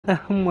Oh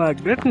my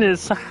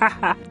goodness.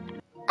 I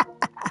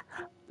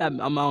don't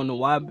know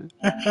why.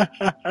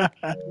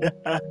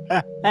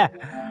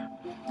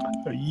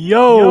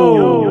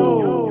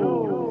 Yo!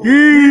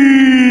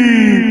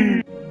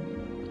 Yee!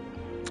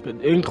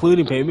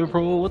 Including payment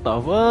promo? What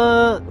the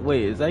fuck?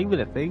 Wait, is that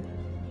even a thing?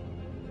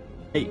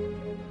 Hey.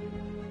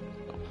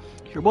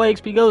 It's your boy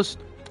XP Ghost.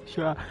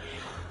 Sure.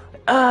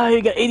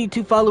 You got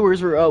 82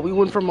 followers. We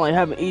went from like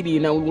having 80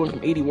 and now we went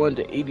from 81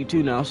 to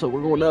 82 now, so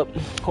we're going up.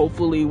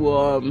 Hopefully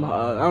we'll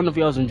I don't know if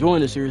y'all's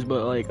enjoying the series,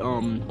 but like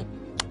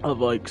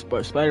of like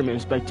Spider-Man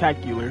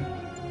Spectacular.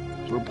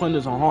 So we're playing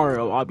this on hard,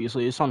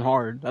 obviously. It's on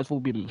hard. That's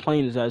what we've been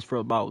playing this as for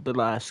about the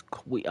last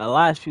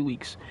few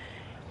weeks.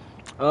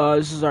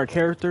 This is our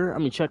character.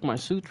 Let me check my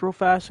suits real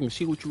fast and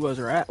see what you guys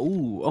are at.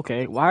 Ooh,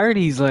 okay. Why are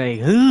these like,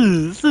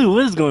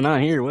 what is going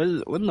on here? What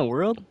in the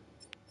world?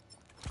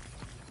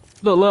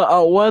 Look,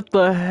 oh, what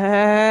the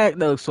heck?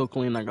 That looks so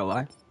clean, not gonna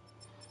lie.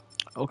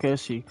 Okay,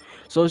 let's see.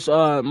 So, it's,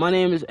 my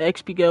name is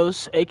XP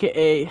Ghost,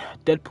 aka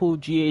Deadpool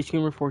GH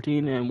Gamer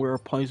 14, and we're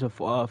playing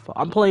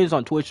I'm playing this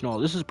on Twitch and all.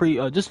 This is pretty,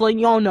 just letting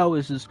y'all know,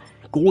 this is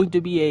going to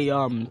be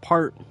a,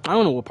 part, I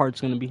don't know what part's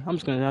gonna be. I'm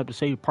just gonna have to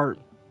say part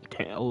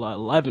 10,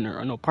 11,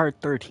 or no, part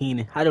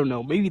 13. I don't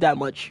know, maybe that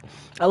much.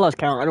 I lost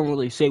count. I don't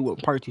really say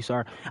what parts these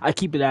are. I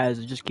keep it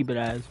as, just keep it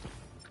as.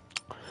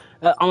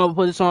 I'm gonna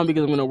put this on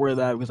because I'm gonna wear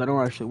that, because I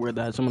don't actually wear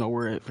that, so I'm gonna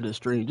wear it for this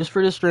stream. Just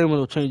for this stream,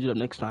 we'll change it up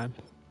next time.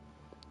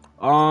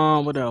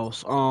 What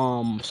else?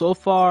 So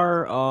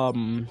far,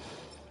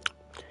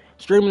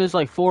 streaming is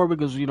like 4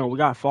 because, you know, we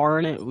got far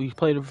in it. We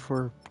played it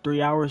for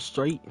 3 hours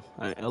straight,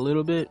 a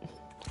little bit.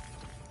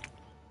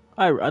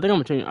 I think I'm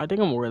gonna change. I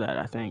think I'm gonna wear that.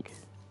 I think.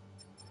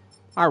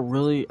 I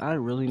really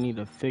need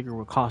to figure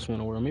what costume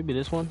I'm gonna wear. Maybe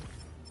this one.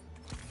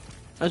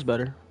 That's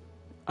better.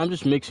 I'm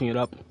just mixing it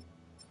up.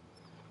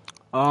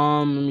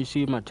 Let me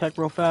see my tech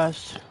real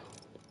fast.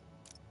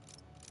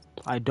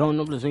 I don't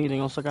know if there's anything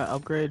else I got to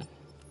upgrade.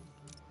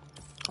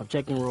 I'm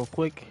checking real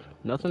quick.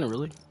 Nothing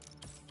really.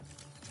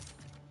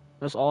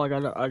 That's all I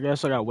got. I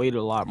guess I got to wait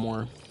a lot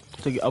more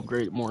to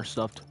upgrade more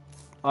stuff.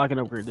 Oh, I can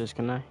upgrade this,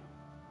 can I?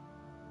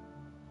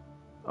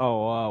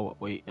 Oh,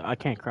 wait. I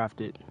can't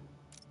craft it.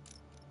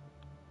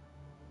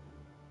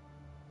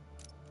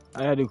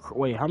 I gotta do.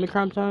 Wait, how many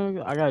crimes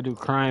time? I gotta do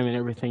crime and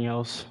everything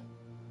else.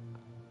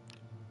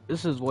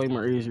 This is way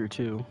more easier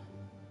too.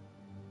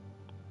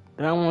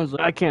 That one's.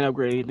 I can't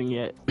upgrade anything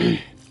yet.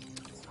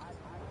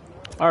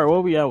 All right,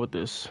 where we at with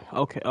this?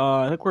 Okay.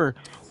 I think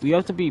we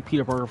have to be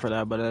Peter Parker for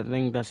that, but I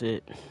think that's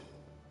it.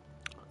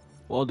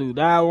 We'll do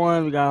that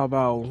one. We got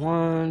about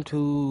 1,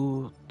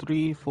 2,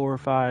 3, 4,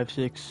 5,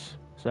 6,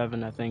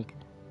 7. I think.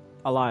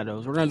 A lot of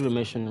those. We're gonna do a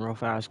mission real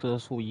fast because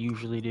that's what we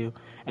usually do,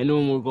 and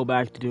then we'll go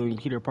back to doing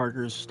Peter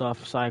Parker's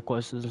stuff, side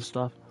quests and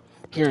stuff,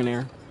 here and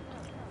there.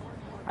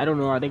 I don't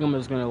know. I think I'm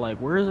just gonna like.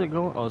 Where is it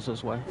going? Oh, it's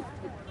this way.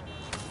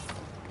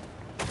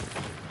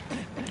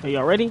 Are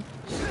y'all ready?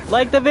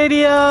 Like the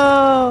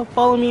video.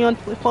 Follow me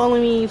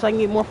so I can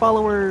get more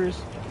followers.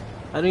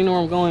 I don't even know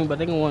where I'm going, but I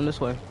think I'm going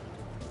this way.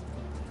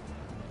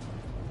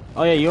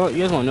 Oh yeah, you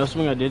guys want to know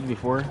something I did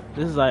before?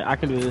 This is like I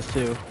can do this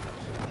too.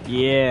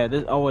 Yeah.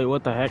 This. Oh wait,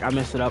 what the heck? I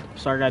messed it up.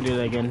 Sorry, I gotta do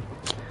that again.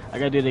 I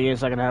gotta do it again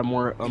so I can have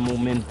more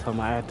momentum.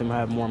 I have to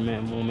have more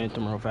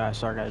momentum real fast.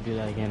 So I gotta do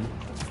that again.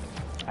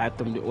 I have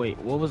to do. Wait,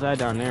 what was that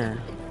down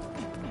there?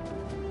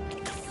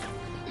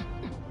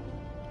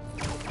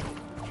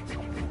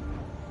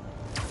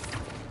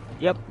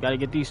 Yep, gotta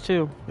get these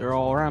too. They're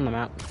all around the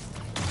map.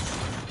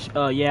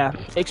 Yeah,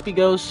 XP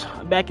Ghost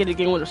back at it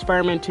again with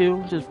Spider-Man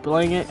 2. Just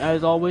playing it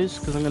as always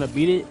because I'm gonna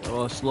beat it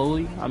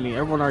slowly. I mean,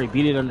 everyone already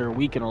beat it under a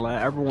week and all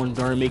that. Everyone's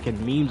already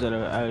making memes out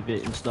of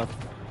it and stuff.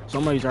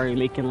 Somebody's already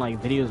making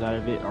like videos out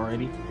of it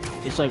already.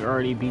 It's like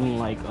already being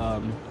like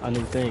a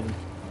new thing.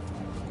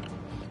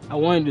 I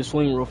wanted to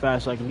swing real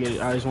fast so I can get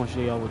it. I just want to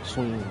show y'all what the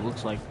swing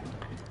looks like.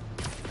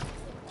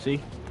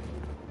 See?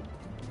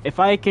 If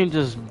I can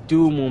just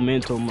do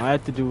momentum, I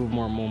have to do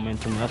more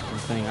momentum. That's the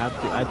thing.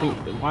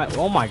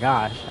 Oh my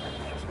gosh.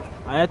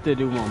 I have to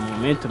do more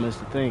momentum is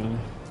the thing.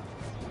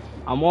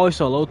 I'm always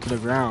so low to the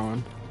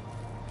ground.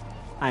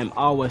 I'm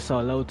always so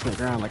low to the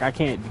ground. Like, I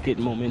can't get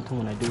momentum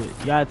when I do it.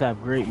 You have to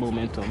have great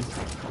momentum.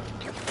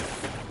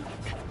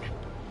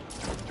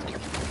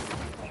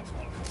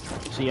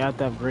 So you have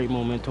to have great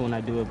momentum when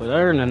I do it. But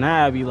other than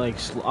that,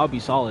 I'll be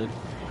solid.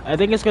 I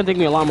think it's gonna take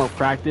me a lot more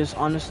practice,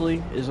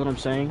 honestly, is what I'm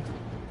saying.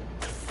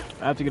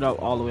 I have to get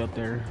all the way up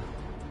there.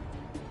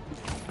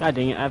 God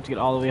dang it, I have to get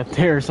all the way up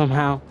there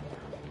somehow.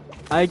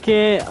 I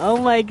can't. Oh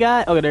my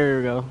god. Okay, there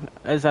we go.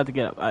 I just have to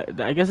get up.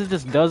 I guess it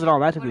just does it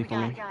automatically for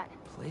me.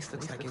 Place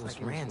looks like it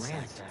was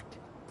ransacked.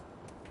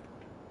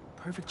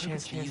 Perfect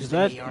chance to use. Is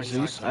that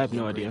Zeus? I have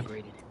no idea.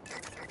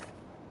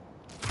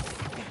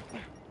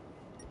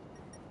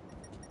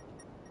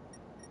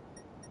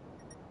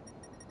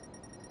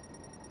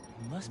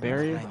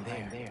 Barrier?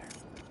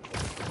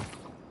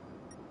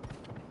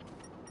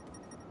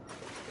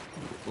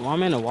 Well,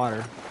 I'm in the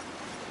water.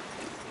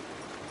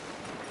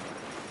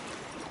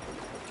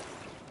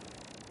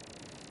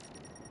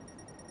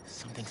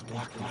 Something's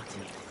blocking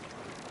it.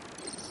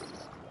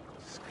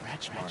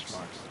 scratch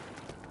marks.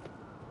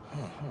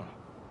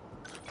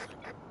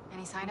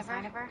 Any sign of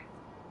her?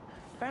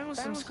 Found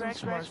some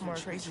scratch marks and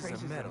traces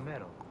of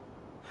metal.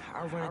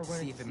 I'll run it to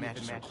see if it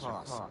matches her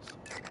claws.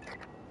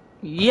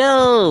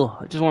 Yo!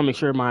 I just want to make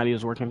sure my idea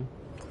is working.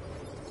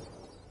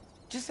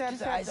 Just have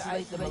to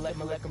isolate the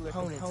molecular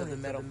components of the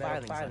metal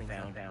filings I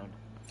found.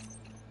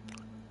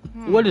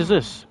 What is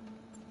this?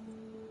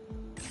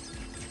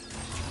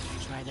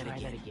 Try that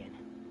again.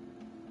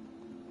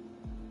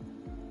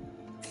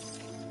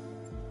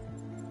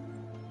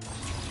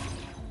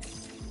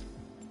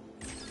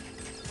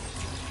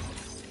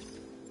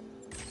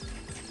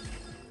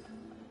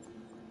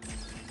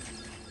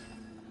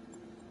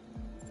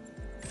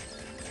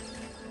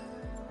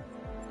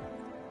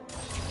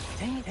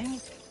 Dang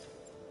it.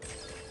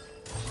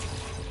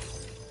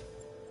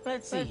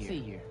 Let's see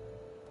here.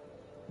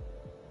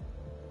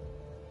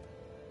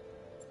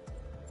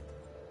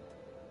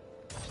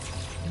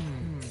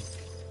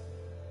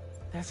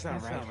 That's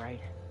not right.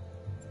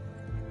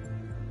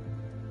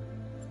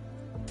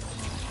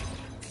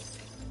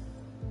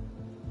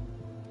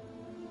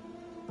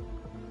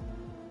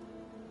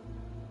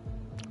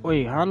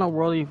 Wait, how in the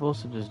world are you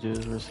supposed to just do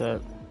this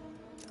reset?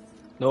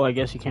 No, I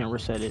guess you can't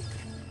reset it.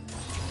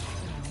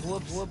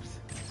 Whoops.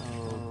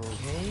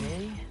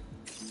 Okay.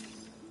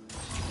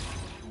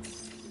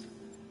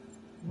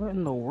 What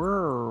in the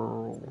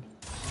world?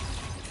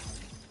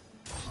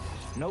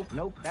 Nope.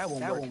 That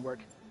won't work.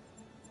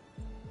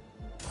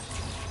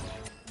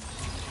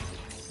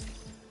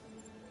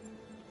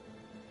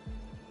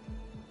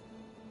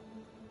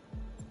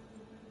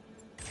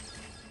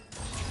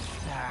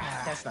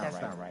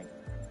 That's not right.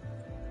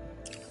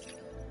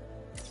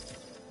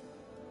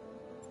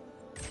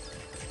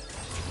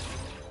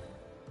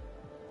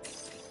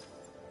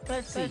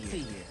 Let's see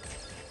here.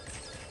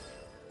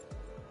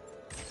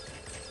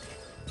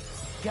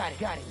 Got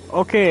it.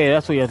 Okay,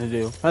 that's what you have to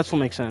do. That's what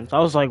makes sense. I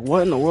was like,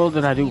 what in the world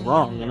did I do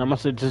wrong? And I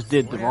must have just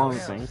did the wrong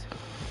thing.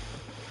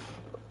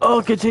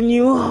 Oh,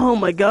 continue. Oh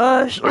my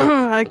gosh.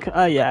 Yeah,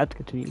 I have to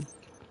continue.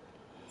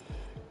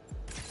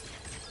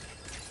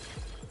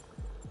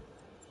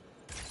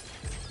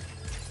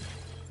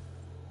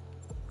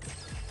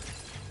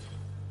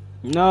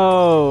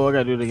 No, I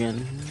gotta do it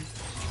again.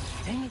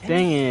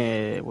 Dang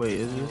it. Wait,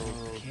 is this?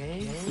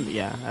 Okay.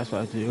 Yeah, that's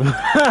what I do.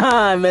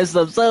 I messed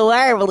up so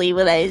horribly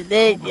when I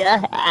did.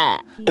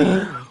 Yeah.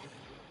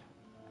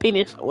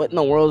 Penis. What in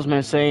the world is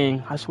man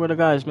saying? I swear to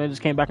God, this man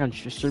just came back on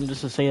stream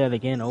just to say that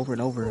again over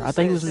and over. I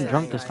think he wasn't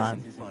drunk this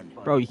time.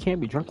 Bro, you can't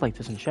be drunk like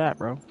this in chat,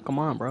 bro. Come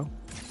on, bro.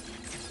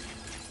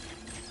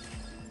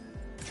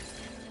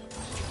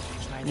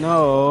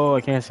 No,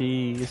 I can't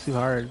see. It's too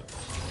hard.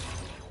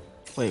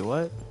 Wait,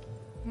 what?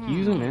 Can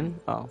you zoom in?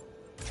 Oh.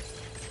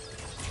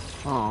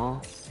 Aw.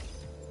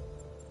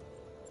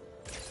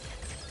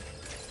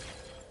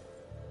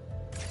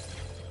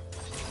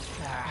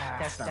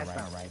 That's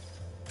not right.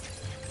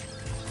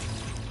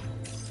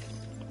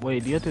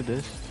 Wait, do you have to do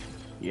this?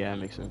 Yeah, it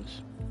makes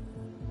sense.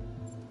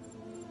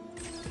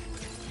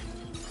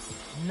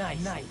 Nice.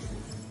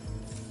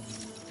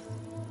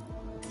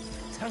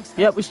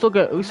 Yep, we still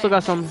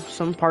got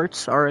some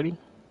parts already.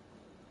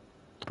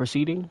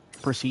 Proceeding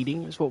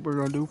is what we're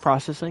gonna do.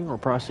 Processing or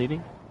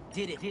proceeding.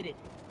 Did it.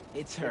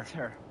 It's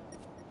her.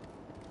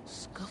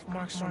 Scuff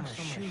marks on her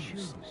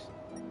shoes.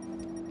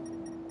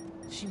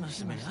 She must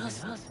have been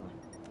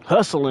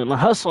hustling. Hustling.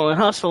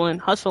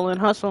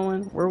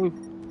 Where are we?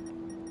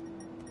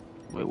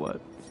 Wait,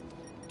 what?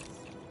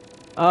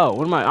 Oh,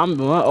 what am I?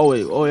 Oh,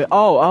 wait.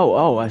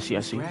 Oh, I see.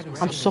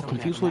 I'm so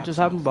confused what just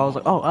happened, but I was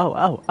like,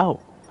 oh.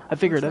 I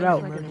figured it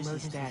out. But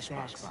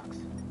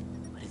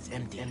it's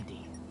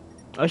empty.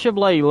 I should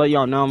let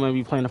y'all know I'm gonna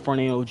be playing the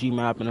Fortnite OG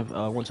map, and if,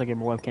 once I get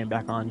my webcam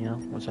back on, you know,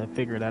 once I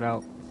figure that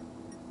out.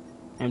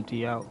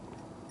 Empty out.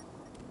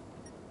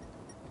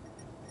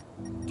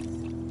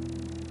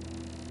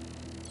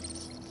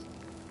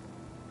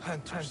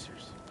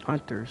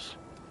 Hunters.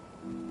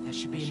 That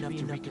should be enough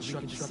to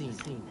reconstruct the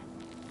scene.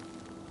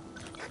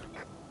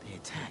 They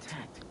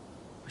attacked,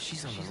 but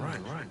she's on the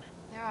run.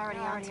 They're already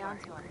on to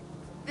her.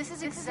 This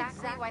is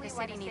exactly why the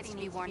city needs to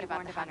be warned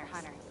about the hunters.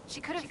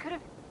 She could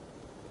have.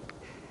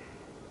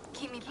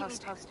 Keep me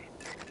posted.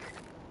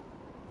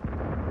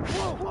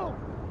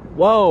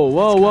 Whoa!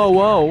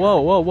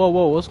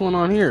 What's going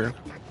on here?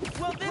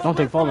 Don't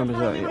take fall damage,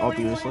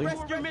 obviously.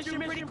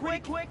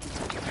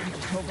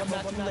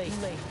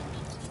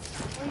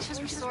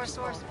 Alicia's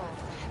resourceful.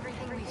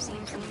 Everything we've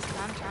seen from these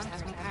hunters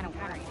has me kind of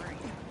worried.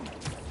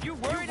 You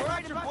worried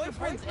about your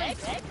boyfriend's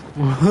ex?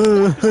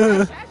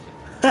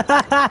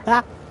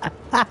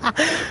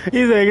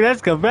 He's like,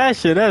 that's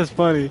compassion. That's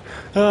funny.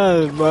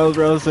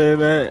 Bro saying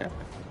that.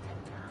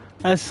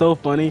 That's so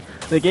funny.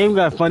 The game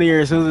got funnier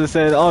as soon as it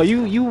said, "Oh,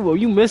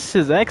 you missed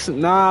his ex."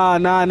 Nah.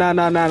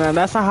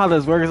 That's not how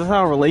this works. That's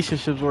not how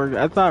relationships work.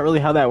 That's not really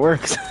how that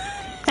works.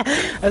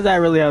 That's not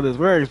really how this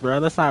works,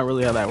 bro. That's not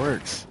really how that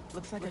works.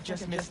 Looks like I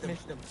just missed him.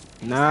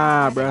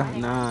 Nah, bro.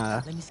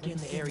 Nah. Let me scan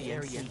the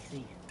area.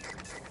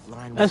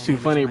 That's too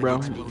funny, bro.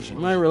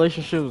 My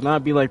relationship would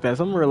not be like that.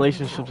 Some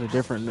relationships are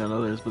different than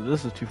others, but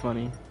this is too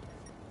funny.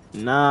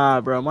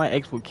 Nah, bro, my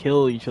ex would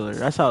kill each other.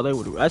 That's how they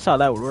would. That's how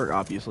that would work,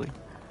 obviously.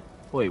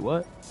 Wait,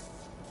 what?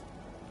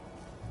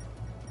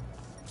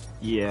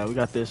 Yeah, we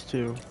got this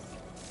too.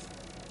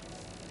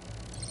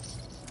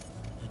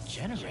 A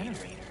generator.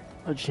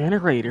 A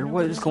generator?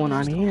 What is going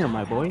on here,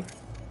 my boy?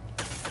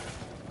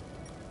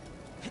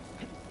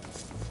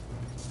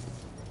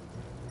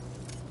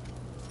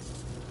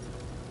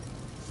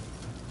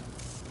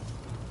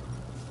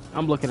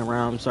 I'm looking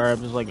around. I'm sorry.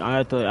 I'm just like I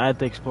have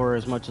to explore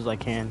as much as I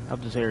can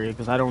of this area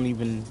because I don't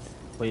even.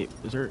 Wait,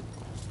 is there?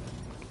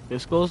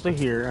 This goes to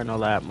here. I know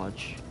that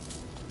much.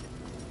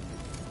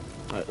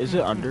 Is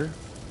it under?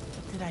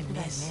 What did I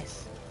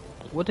miss?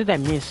 What did I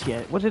miss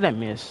yet? What did I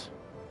miss?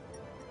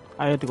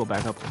 I had to go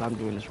back up because I'm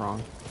doing this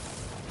wrong.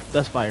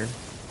 That's fire.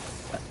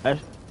 That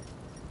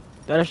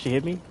actually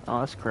hit me? Oh,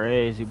 that's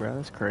crazy, bro.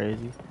 That's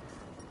crazy.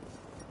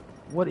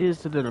 What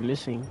is it that I'm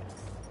missing?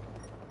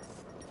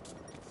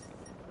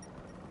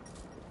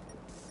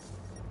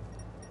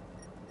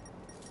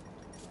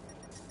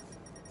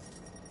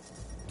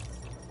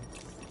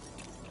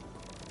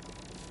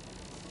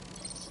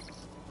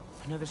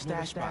 Another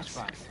stash box.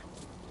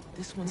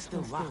 This one's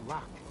still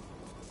locked.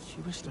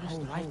 She risked her whole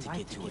life to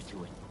get to it.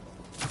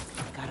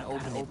 I gotta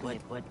open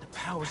it, but the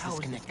power's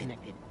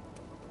disconnected.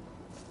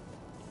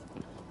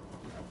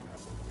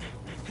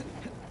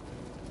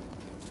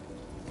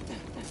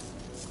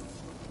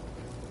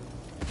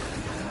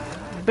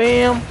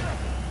 Bam!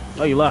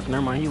 Oh, you left.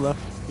 Never mind. He left.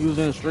 He was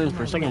in the stream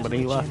for a second, but then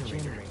he left.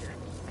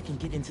 I can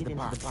get into the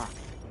box.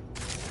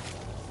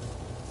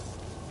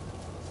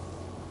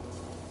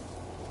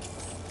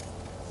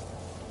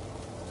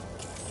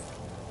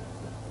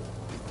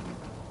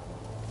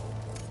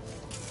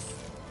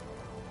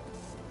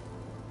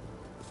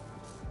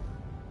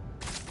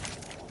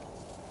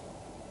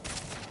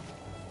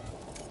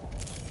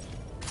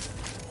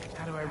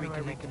 How do I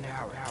reconnect the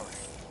power?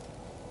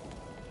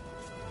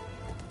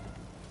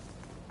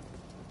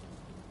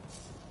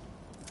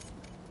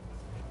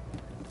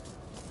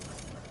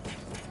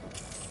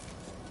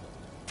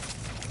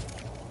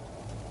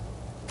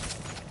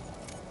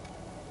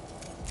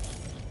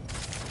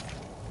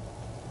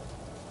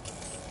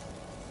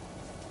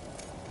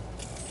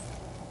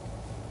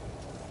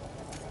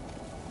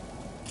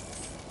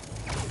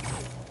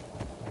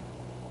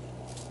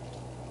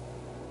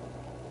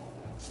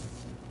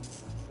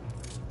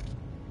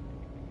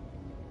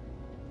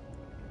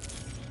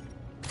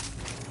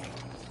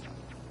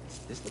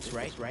 This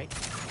looks right.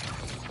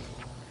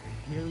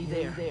 Nearly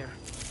there.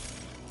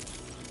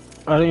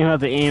 I don't even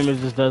have to aim.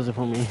 It just does it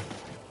for me.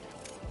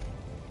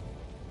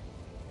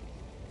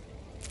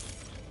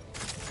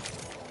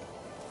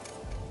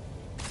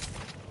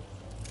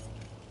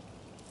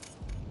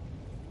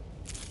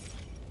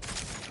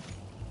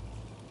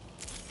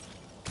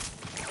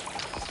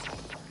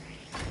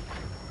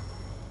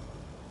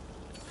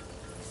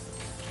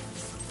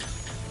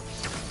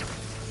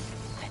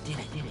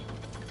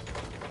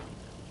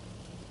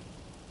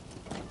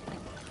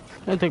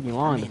 It didn't take me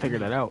long to figure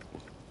that out.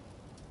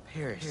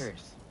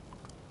 Paris.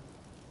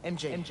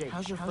 MJ,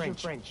 how's your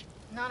French?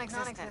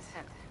 Non-existent.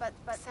 But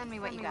send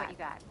me what you got.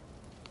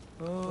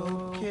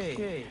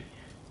 Okay.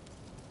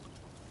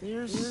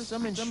 There's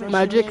some instruction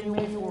Magic.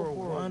 manual for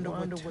what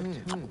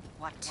tune.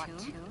 What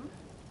tune?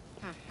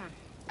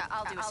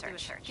 I'll do a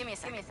search. Give me a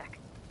sec.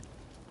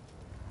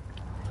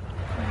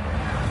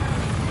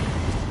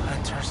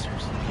 Hunters.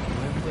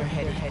 Wherever they're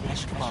headed, I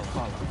should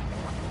follow.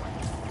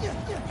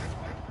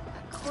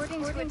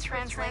 According to a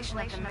translation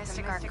of the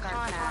Mystic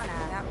Arcana,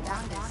 that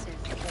wand is...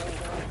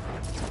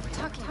 We're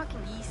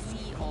talking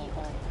BC old.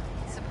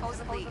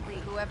 Supposedly,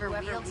 whoever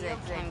wields it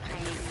can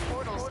create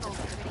portals to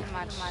pretty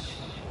much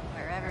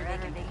wherever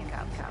they can go.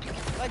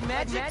 Like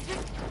magic?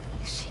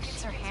 If she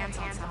gets her hands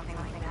on something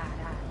like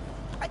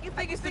that... You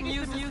think it's been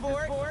used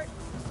for it? Miles.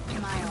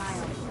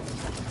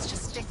 Let's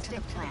just stick to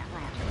the plan.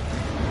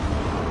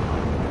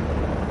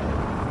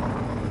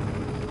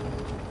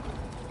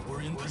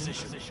 We're in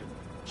position.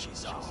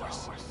 She's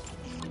ours.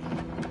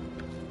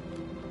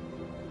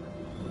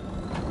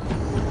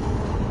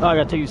 Oh, I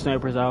gotta take these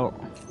snipers out.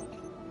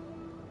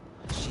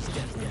 She's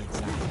definitely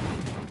inside.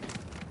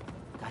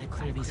 Gotta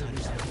clear these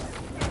hunters out.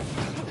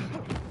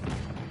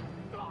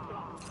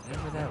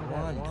 Whatever that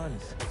wand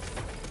does,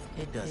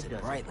 it does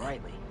it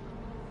brightly.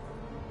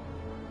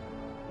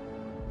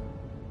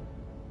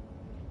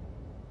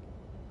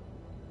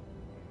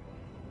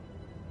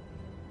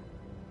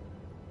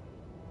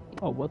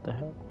 Oh, what the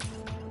hell?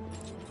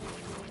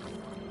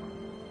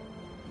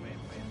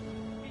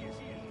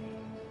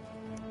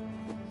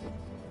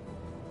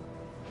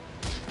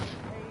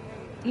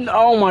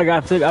 Oh my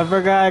god, I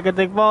forgot I could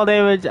take fall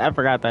damage. I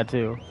forgot that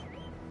too.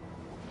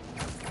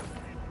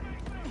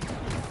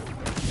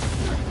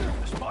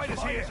 The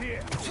spider's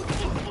here.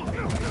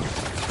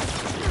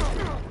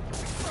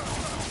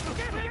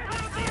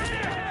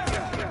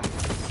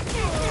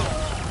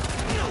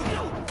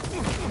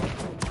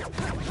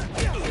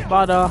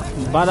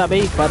 Bada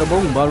beep, bada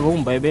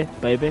boom,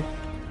 baby.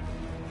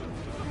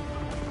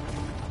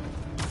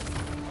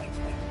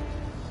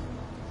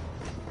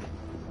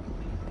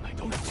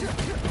 Sucks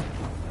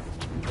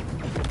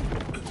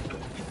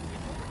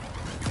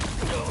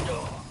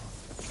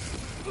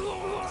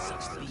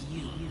to be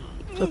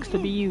you. Sucks to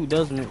be you,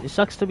 doesn't it? It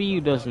sucks to be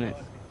you, doesn't it?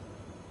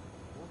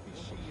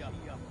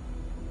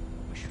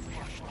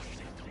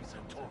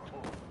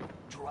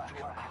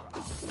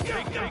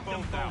 Take them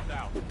both out.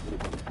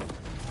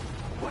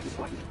 What?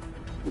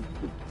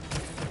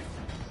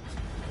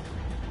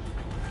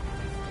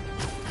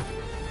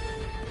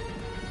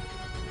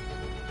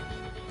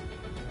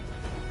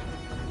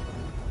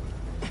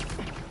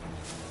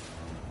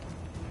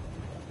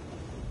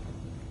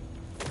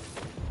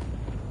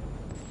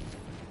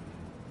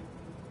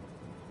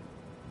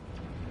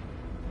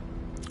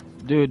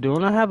 Dude,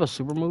 don't I have a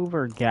super move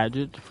or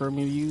gadget for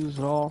me to use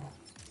at all?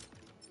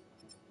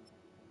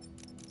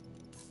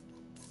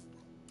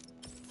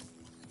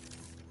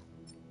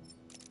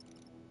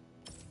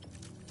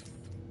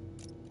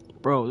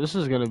 Bro, this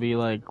is gonna be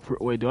like...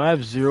 Wait, do I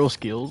have 0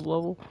 skills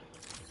level?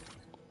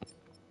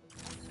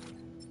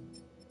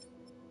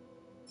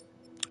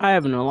 I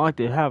haven't unlocked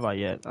it, have I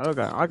yet?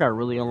 I got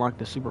really unlocked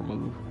the super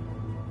move.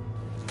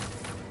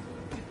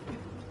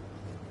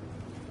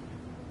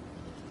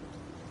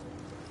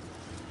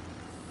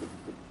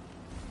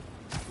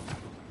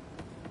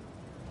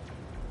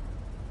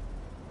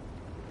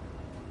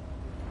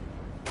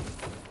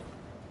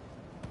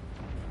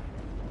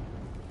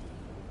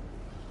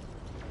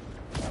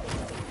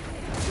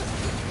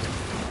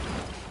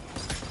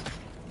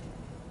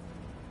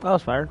 That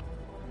was fire.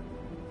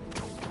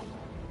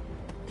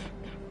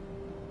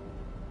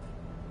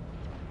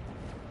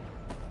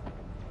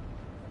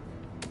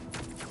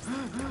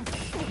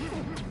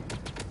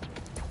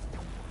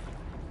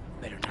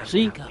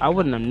 See, I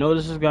wouldn't have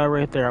noticed this guy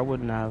right there. I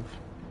wouldn't have.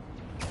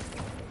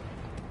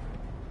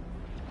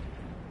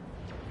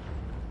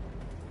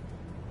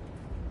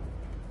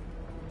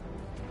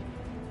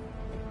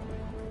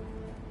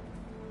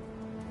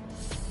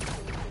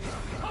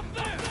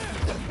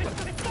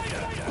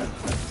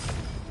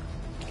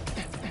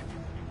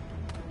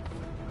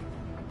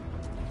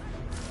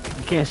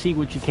 You can't see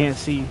what you can't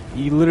see.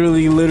 You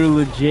literally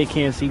legit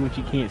can't see what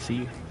you can't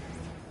see.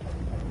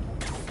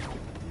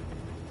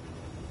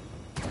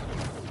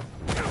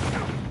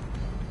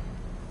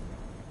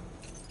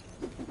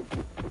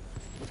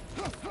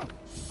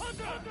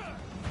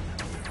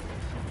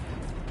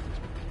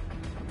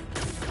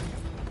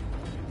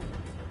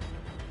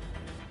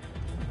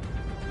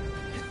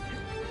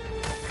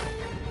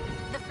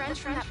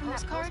 French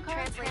postcard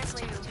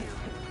translates to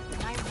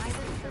my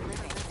life is the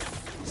living.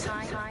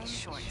 Sign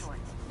short.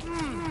 A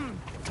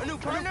new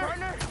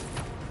partner?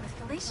 With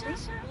Felicia?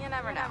 You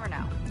never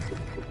know.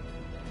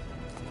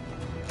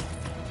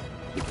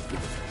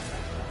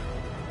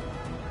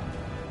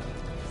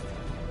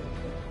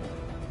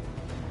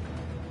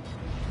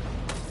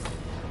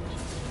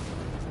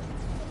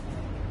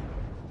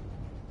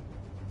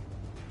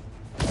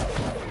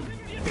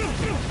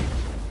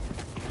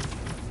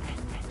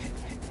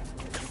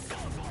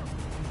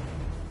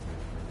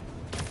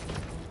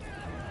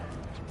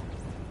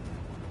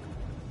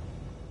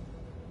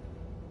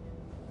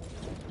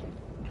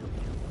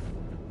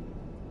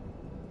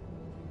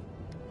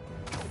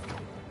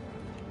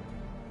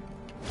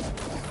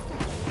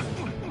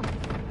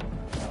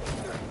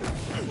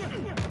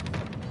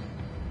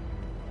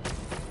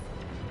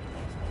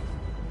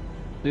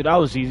 Dude, that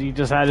was easy.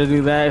 Just had to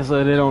do that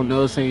so they don't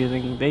notice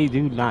anything. They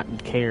do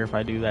not care if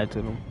I do that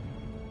to them.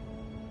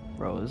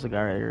 Bro, there's a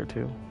guy right here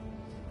too.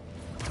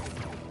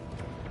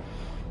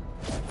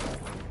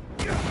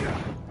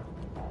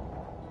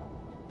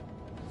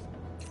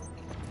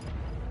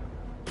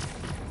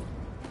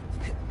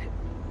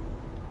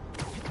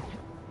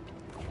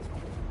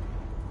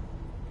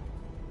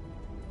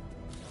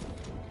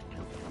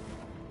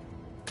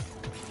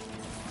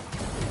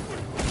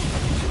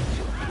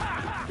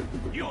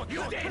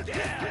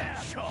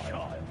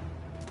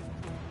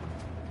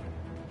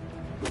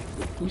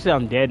 You say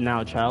I'm dead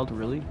now, child?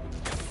 Really?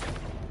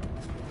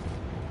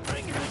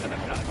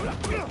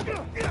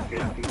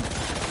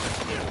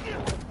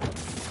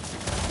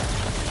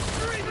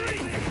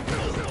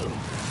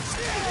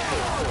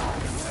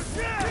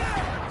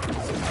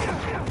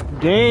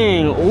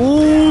 Dang!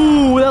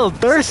 Ooh, that was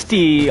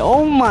thirsty!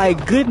 Oh my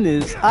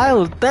goodness! I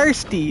was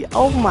thirsty!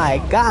 Oh my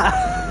god!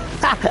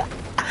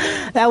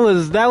 that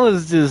was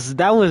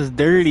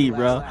dirty,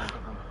 bro.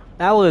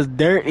 That was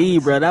dirty,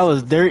 bro. That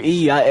was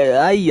dirty.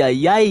 I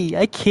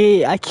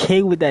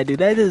can't with that, dude.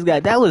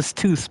 That was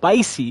too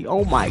spicy.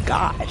 Oh my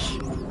gosh.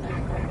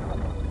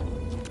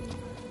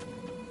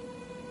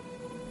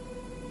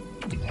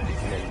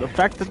 The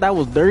fact that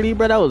was dirty,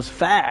 bro, that was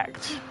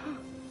fact.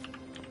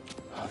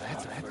 Oh,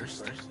 that's a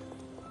first.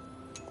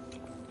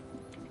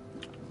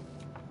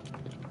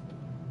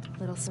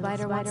 Little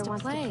spider wants to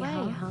play,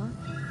 huh?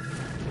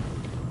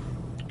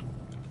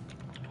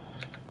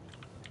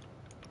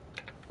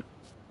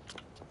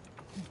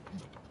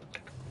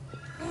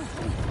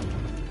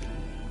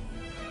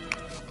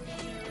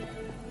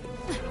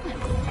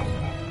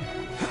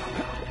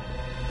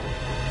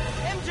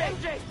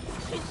 MJ!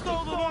 She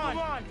stole the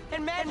wand!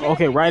 And Magic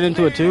Okay, right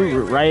into it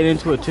too. Right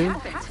into it too.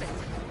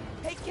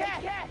 Hey,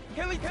 cat!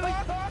 Can we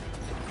talk?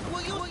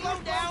 Will you slow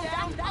down?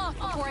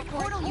 Before I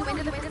portal you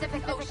into the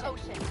Pacific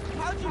Ocean.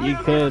 You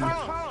could.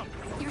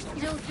 You're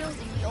still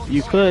using the old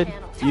You could.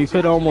 You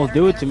could almost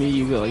do it to me.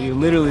 You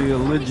literally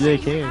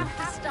legit can. You have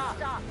to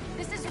stop.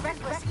 This is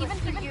reckless, even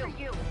for you.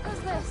 Who's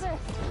this?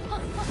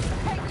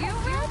 Hey, you,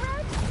 Red?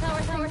 How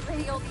are things for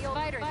the old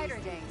spider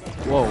days?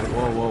 Whoa,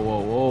 whoa, whoa,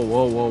 whoa, whoa,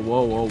 whoa, whoa,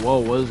 whoa, whoa, whoa,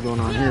 what is going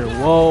on here?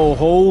 Whoa,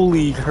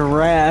 holy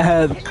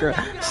crap.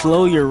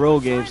 Slow your roll,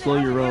 Gabe, slow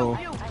your roll.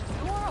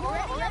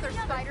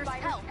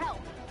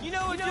 You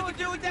know what you can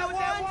do with that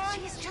one?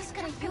 She's just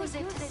gonna use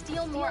it to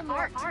steal more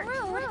art.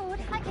 Rude.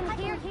 I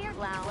can hear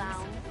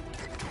loud.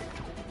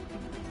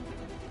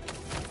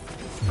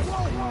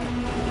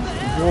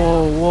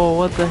 Whoa, whoa,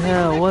 what the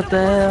hell, what the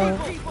hell?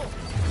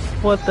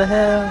 What the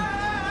hell?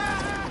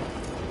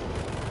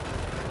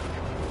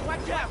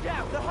 Watch out!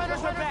 The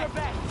hunters are back!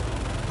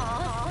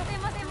 They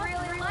must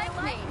really like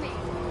me.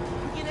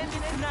 We can end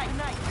it tonight.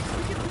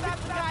 We can stop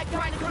the guy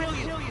trying to kill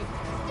you.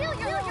 Steal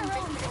your own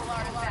mystical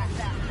artifact.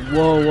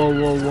 Whoa, whoa,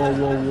 whoa, whoa,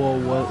 whoa, whoa,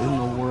 what in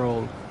the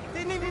world?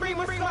 Didn't even bring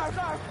my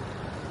scarf.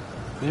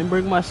 Didn't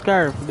bring my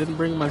scarf. Didn't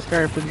bring my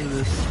scarf into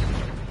this.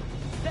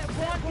 That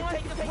one can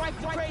take the fight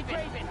to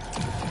Craven.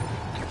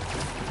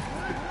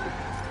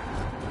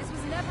 This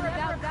was never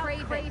about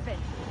Craven.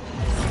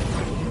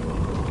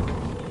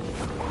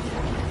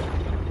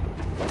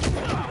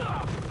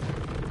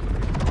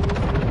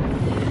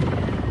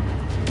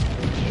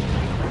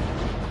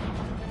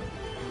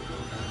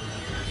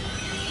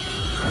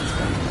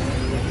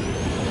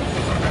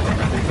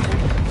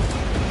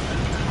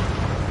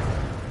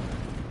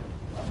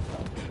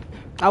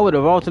 I would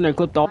have alternate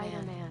clipped all.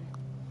 Iron Man,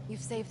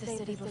 you've saved the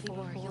city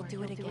before. You'll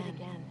do it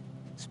again.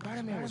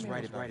 Spider-Man was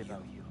right about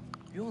you.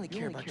 You only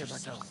care about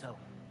yourself.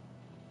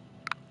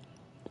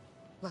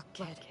 Look,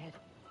 kid.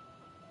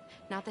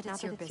 Not that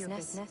it's your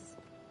business.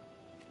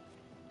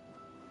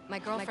 My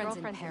girlfriend's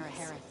in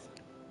Paris.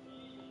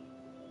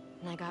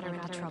 And I got her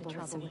into trouble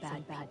with some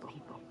bad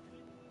people.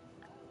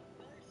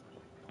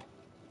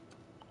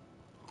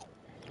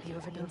 Have you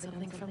ever done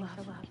something for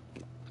love?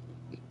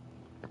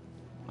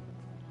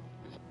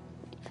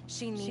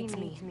 She needs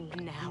me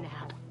now.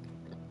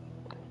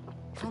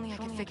 If only I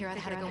could figure out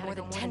how to go more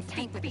than 10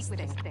 feet with this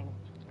thing.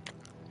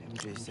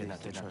 MJ said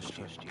not to trust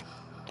you.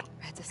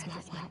 Red's a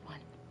smart one.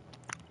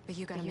 But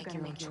you gotta make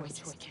your own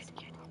choices, kid.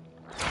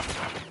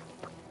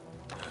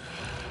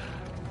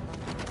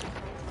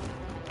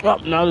 Oh,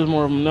 now there's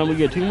more. Now we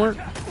get teamwork.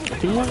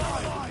 Teamwork?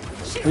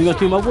 You gonna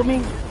team up with me?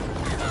 You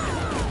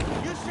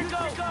should go.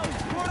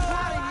 We're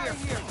out of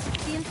here.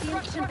 The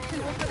instruction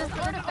manual for this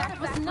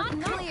artifact was not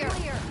clear.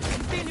 You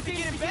seem to be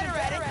getting better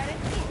at it.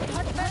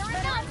 Much better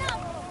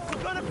enough.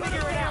 We're gonna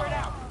figure it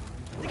out.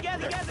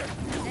 Together.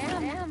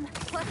 Damn.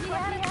 Lucky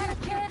attitude,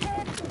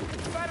 kid.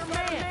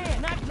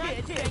 Spider-Man, not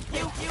kid. Thank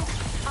you.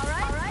 All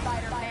right,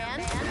 Spider-Man.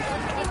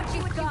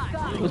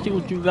 Let's see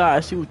what you got.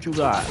 Let's see what you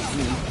got. See what you got.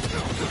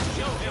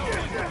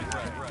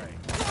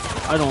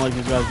 I don't like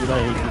these guys, dude. I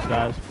hate these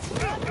guys.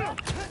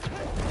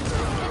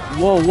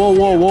 Whoa.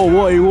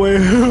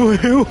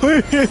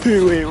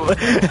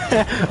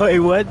 Wait,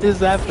 what just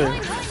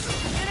happened?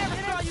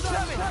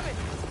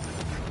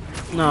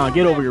 Nah,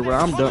 get over here, bro.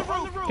 I'm done.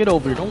 Get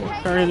over here.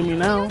 Don't turn into me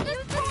now.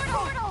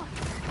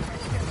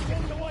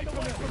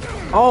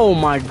 Oh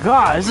my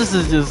gosh, this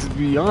is just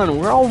beyond.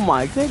 Oh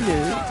my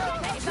goodness.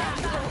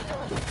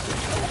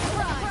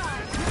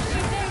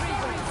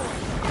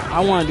 I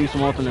want to do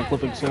some alternate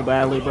clipping so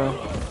badly, bro.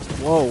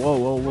 Whoa,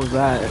 what was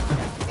that?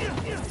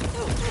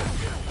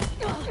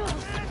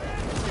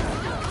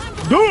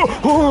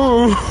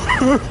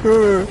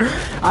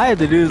 I had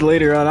to do this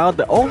later on.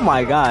 Oh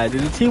my god,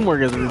 dude, the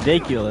teamwork is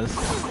ridiculous.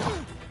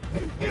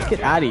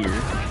 Get out of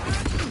here.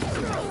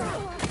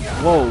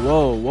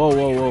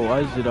 Whoa.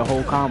 I just did a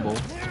whole combo.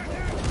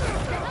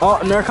 Oh,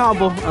 another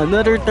combo.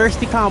 Another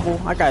thirsty combo.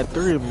 I got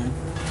 3 of them.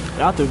 I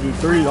have to do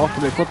 3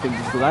 alternate clippings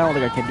because I don't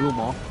think I can do them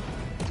all.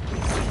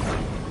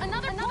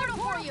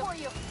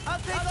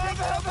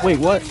 Wait,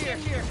 what?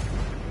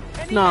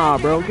 Nah,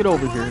 bro, get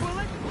over here.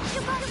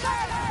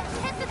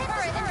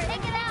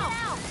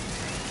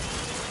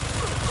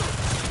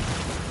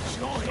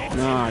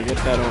 Nah, get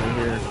that over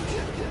here.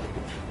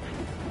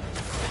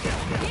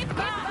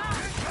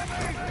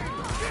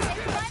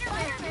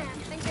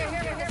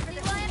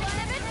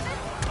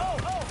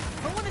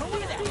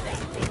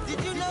 Did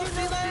you know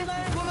sea lions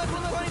swim up to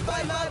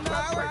 25 miles per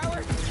hour?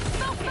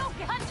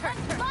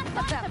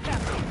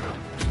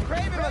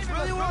 Craven must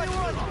really want you.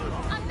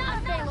 I'm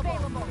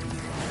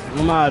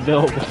not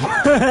available.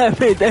 I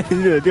made that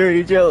into a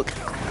dirty joke.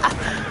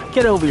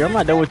 Get over here. I'm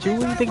not done with you.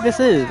 What do you think this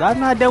is? I'm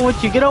not done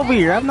with you. Get over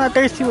here. I'm not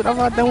thirsty. I'm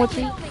not done with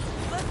you.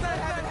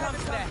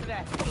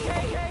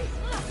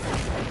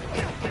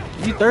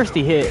 You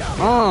thirsty hit.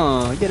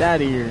 Get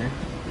out of here.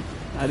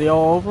 Are they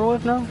all over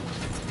with now?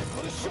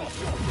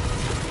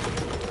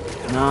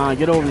 Nah,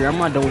 get over here. I'm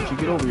not done with you.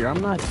 Get over here.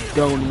 I'm not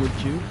done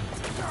with you.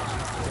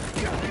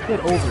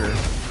 Get over here.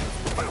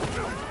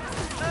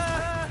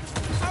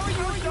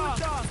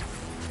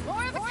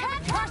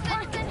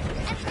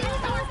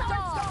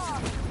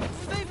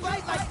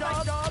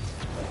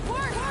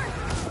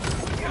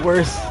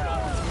 Worse.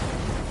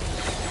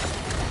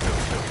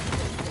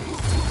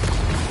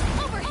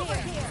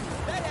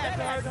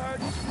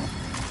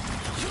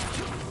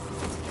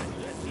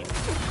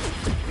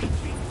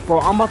 Bro,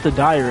 I'm about to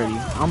die already.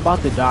 I'm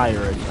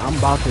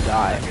about to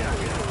die.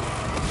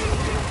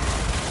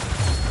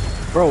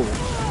 Bro.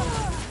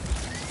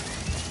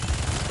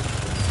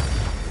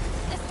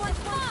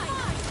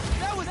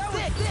 That was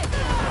sick!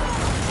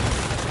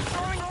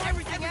 Throwing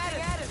everything at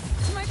us!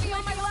 This might be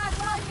my last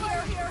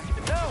life here.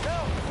 No,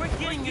 we're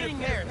getting you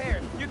repaired.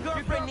 Your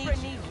girlfriend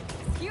needs you.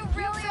 You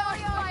really are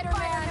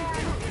Spider-Man.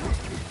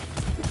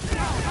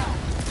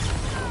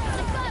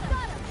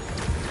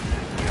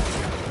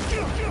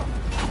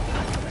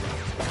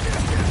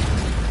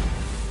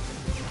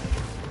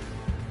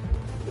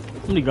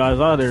 How many guys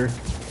are there?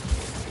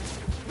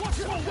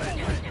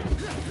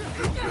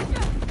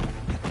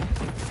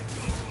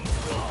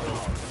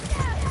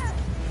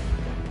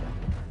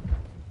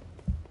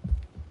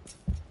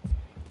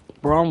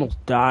 Bro, I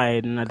almost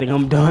died, and I think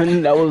I'm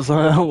done. That was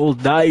I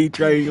almost died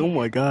trying. Oh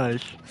my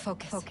gosh.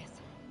 Focus.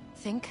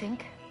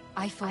 Think.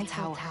 Eiffel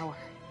Tower.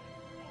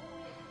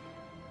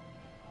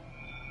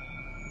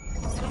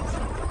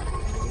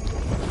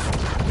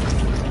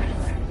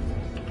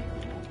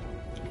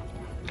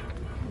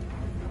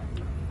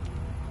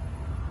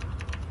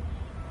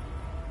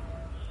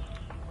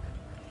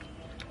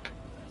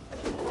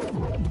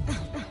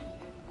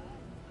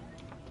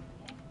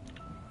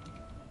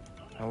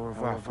 Au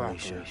revoir,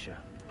 Felicia.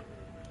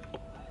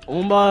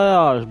 Bon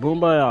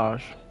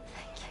voyage.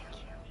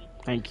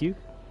 Thank you.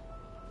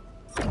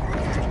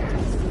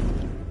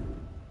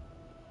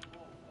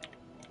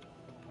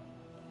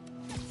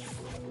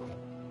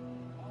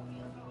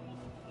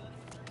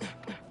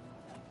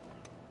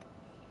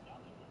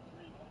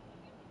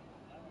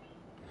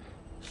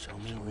 Show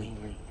me Lee.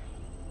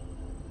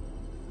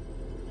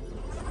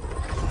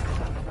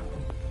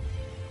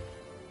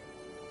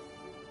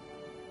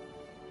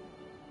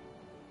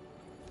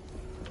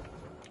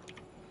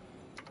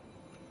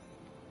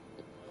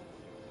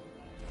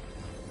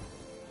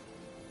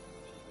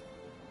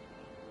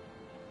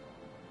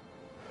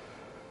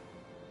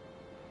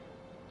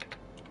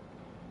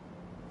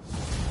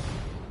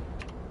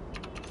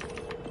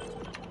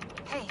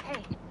 Hey,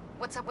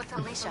 what's up with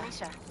Alicia?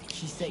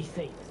 She's safe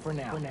for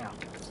now.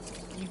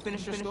 You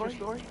finished your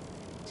story?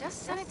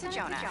 Just send it to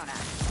Jonah.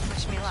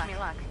 Wish me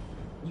luck.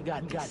 You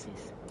got this.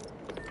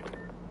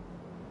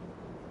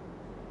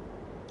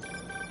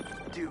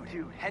 Dude,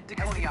 head to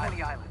Coney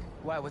Island.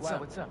 Why, what's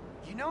up?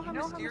 You know how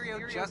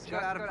Mysterio just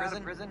got out of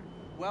prison?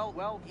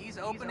 Well, he's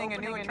opening a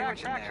new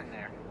attraction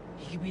there.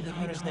 He could be the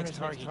hunter's next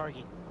target.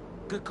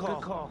 Good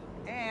call.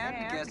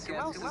 And guess who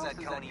else is at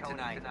Coney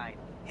tonight?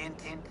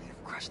 Hint,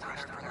 you've crushed on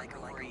her for like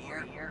over a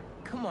year.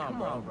 Come on,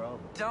 bro.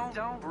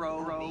 Don't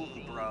bro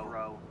me,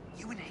 bro.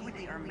 You and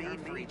Haley are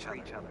made for each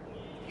other.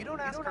 If you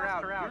don't ask her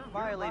out, you're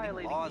violating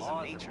laws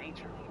of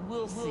nature.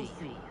 We'll see.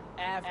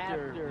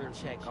 After we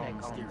check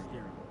on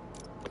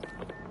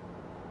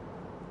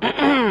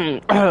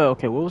Mysterio.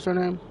 Okay, what was her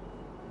name?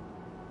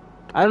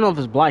 I don't know if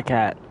it's Black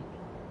Cat.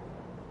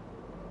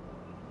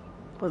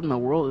 What in the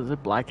world is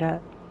it, Black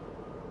Cat?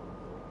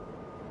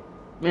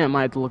 Man, I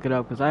might have to look it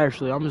up because I'm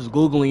just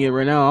Googling it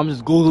right now. I'm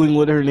just Googling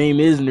what her name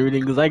is and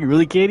everything because I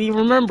really can't even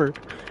remember.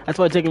 That's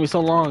why it's taking me so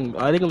long.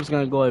 I think I'm just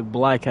going to go like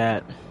Black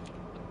Cat.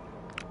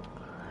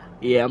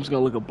 Yeah, I'm just going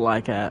to look at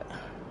Black Cat.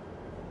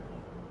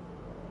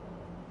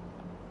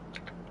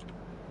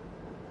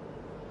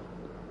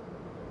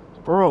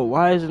 Bro,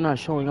 why is it not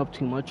showing up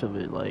too much of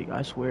it? Like,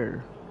 I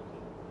swear.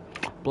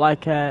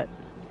 Black Cat.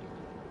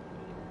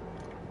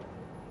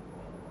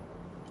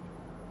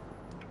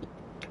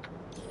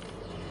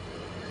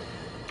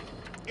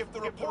 If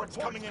the reports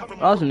coming in from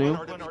That's new.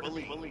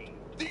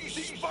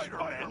 these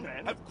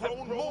Spider-Men have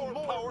grown more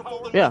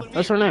powerful than Yeah,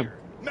 that's her name.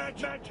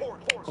 Magic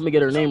portals. Let me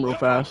get her name real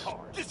fast.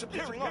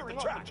 Disappearing off the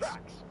tracks.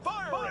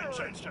 Fire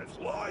engines.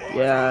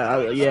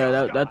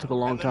 Yeah, that took a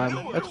long time.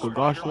 That took a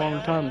gosh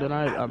long time than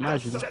I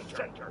imagined.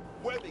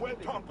 Where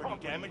the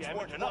property damage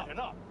weren't enough.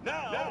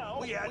 Now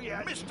we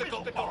add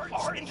mystical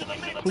parts into the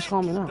mix. Who's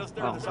calling me now? Does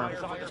their desire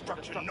for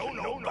destruction know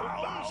no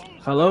bounds?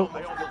 Hello?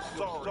 I feel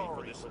sorry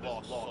for this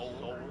lost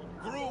soul.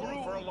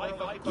 Groomed for a life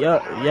of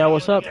Yeah,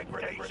 what's up?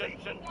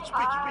 degradation.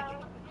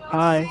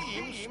 Hi.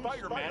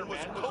 Spider-Man was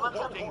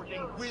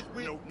cohorting with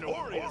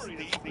notorious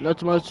thieves. Not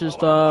too much, just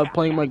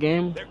playing my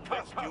game. Their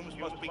costumes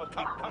must be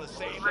cut from the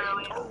same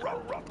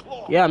corrupt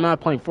cloth. Yeah, I'm not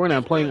playing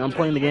Fortnite. I'm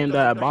playing the game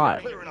that I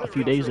bought a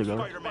few days ago.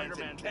 Spider-Man's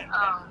intent.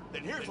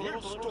 Then here's a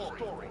little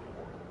story.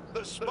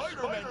 The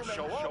Spider-Men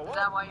show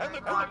up, and the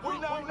group we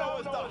now know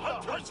as the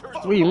Hunters.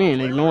 What do you mean,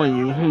 ignoring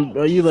you?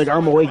 Are you like,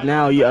 I'm awake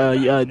now?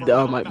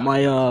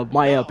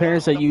 My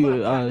parents said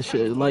you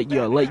should let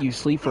you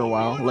sleep for a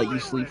while, let you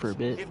sleep for a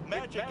bit. If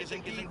magic is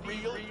indeed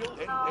real,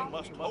 then we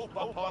must hope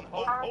upon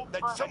hope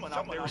that someone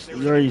out there is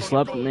You already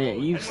slept,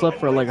 man. You slept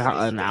for like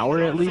an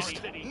hour at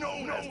least.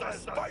 known as the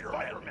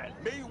Spider-Man.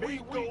 May we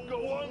go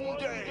one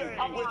day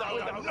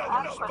without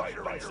another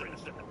Spider-Man.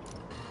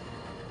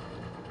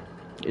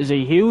 Is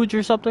it huge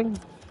or something?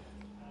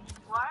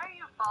 Why are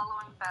you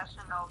following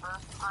Fashion Nova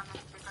on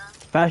Instagram.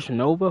 Fashion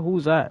Nova?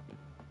 Who's that?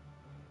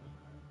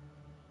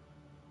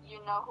 You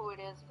know who it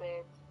is,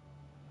 babe.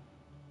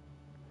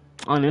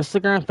 On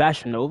Instagram,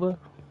 Fashion Nova?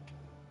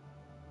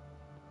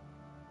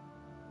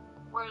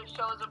 Where it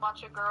shows a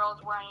bunch of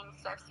girls wearing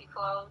sexy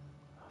clothes.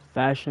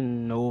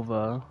 Fashion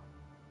Nova.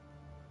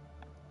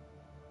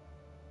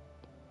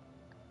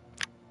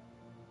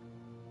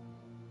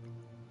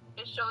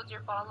 It shows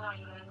you're following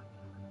it.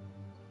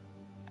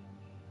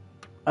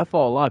 I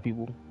follow a lot of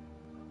people.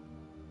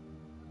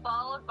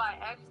 Followed by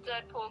X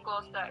Deadpool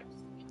Ghost X.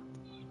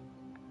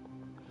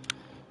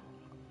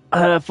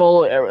 I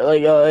follow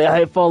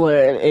I follow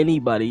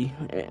anybody.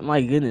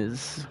 My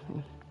goodness.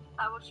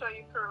 I will show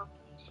you proof.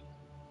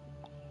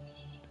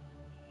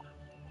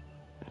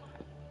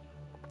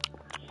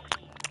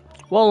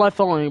 Well, I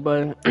follow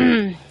anybody.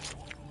 You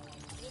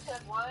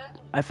said what?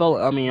 I follow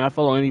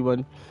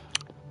anyone.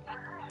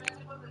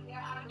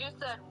 You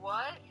said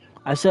what?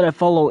 I said I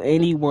follow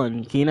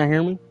anyone. Can you not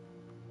hear me?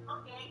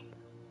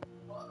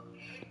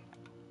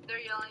 They're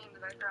yelling in the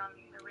background.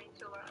 They're being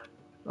too loud.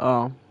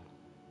 Oh.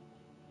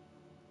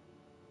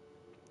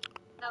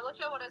 Now look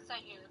at what I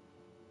sent you.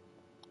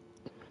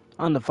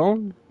 On the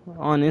phone?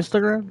 On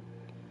Instagram?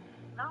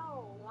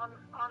 No,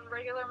 on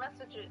regular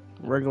messages.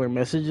 Regular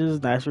messages?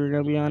 That's what you're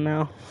gonna be on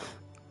now?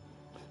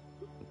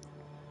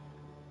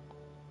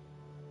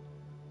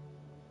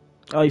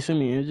 Oh, you sent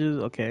me images?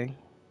 Okay.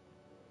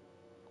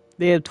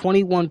 They have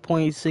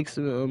 21.6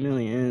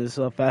 million. It's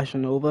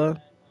Fashion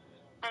Nova.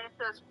 And it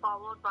says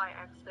followed by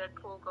X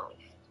Deadpool Ghost.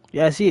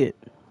 Yeah, I see it.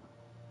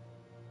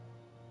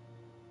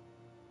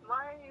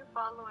 Why are you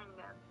following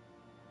them?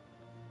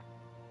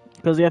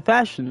 Because they have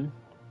fashion.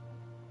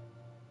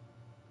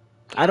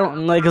 I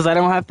don't because I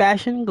don't have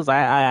fashion. Because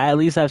I at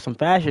least have some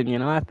fashion. You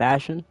know, I have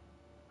fashion.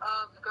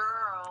 Of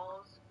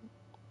girls.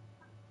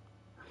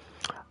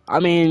 I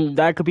mean,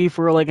 that could be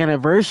for like an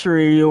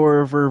anniversary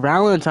or for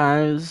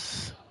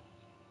Valentine's.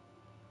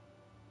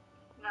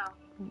 No.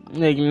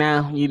 Like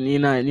now, you're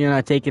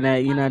not taking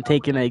that. You're not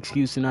taking that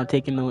excuse. You're not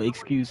taking no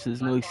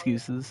excuses. No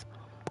excuses.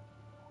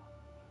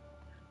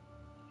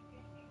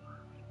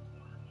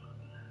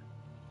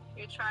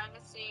 You're trying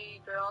to see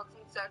girls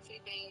in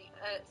sexy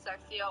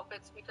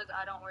outfits because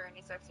I don't wear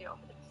any sexy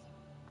outfits.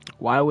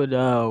 Why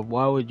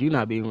would you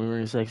not be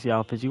wearing sexy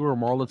outfits? You wear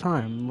them all the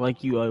time,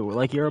 like you're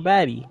a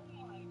baddie.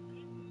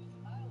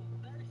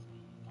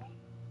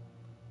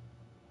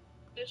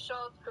 It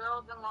shows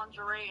girls in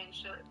lingerie and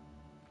shit.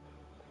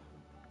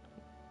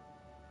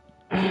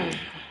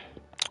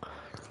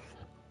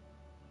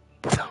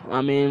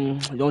 I mean,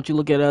 don't you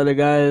look at other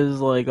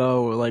guys like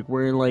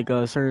wearing like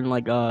a certain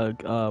like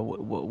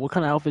what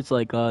kind of outfits,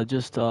 like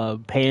just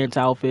pants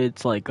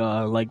outfits, like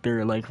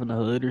they're like from the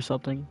hood or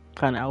something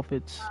kind of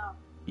outfits? No.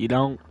 You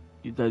don't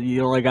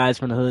like guys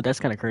from the hood?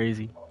 That's kind of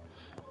crazy.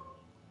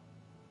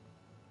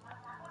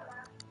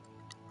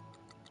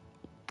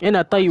 And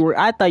I thought you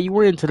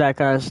were into that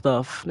kind of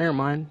stuff. Never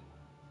mind.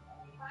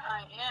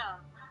 I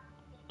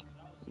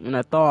am. And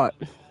I thought.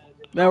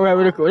 Now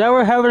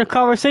we're having a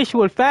conversation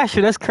with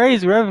fashion. That's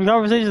crazy. We're having a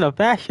conversation about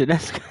fashion.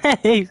 That's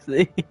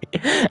crazy.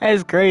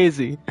 That's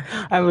crazy.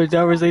 Having a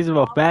conversation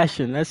about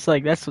fashion. That's wild.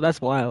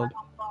 I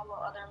don't follow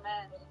other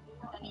men.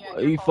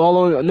 And You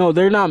follow? No,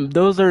 they're not.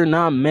 Those are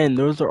not men.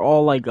 Those are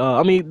all like.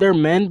 I mean, they're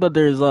men, but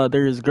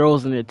there's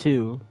girls in it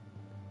too.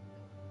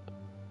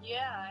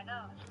 Yeah, I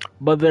know.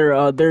 But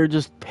they're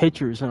just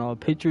pictures and all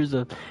pictures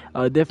of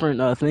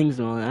different things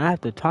and all. And I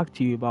have to talk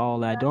to you about all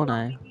that, don't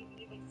I?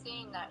 Even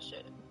seeing that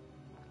shit.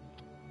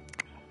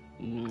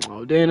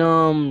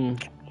 Then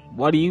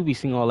why do you be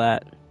seeing all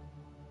that?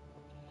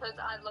 Because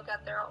I look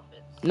at their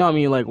outfits. No, I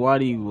mean like why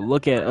do you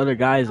look at other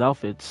guys'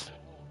 outfits?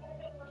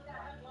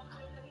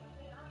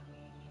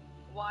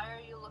 Why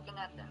are you looking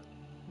at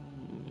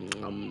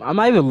them? I'm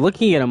not even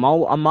looking at them.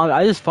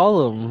 I just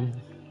follow them.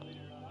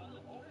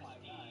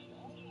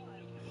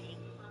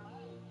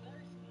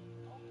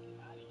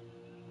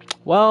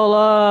 Well,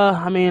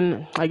 I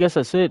mean, I guess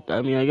that's it.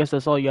 I mean, I guess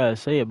that's all you gotta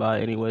say about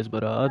it anyways.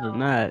 But other than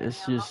that,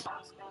 it's just...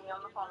 I'm staying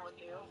on the phone with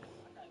you.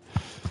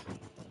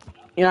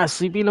 You're not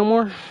sleepy no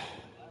more?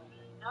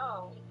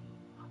 No.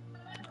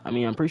 I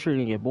mean, I'm pretty sure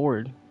you're gonna get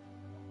bored.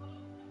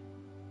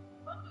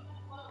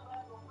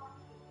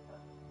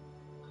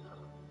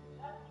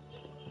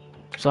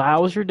 So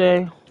how was your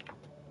day?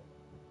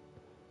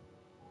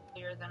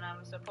 Earlier than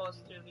I'm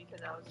supposed to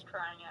because I was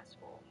crying at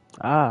school.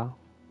 Ah.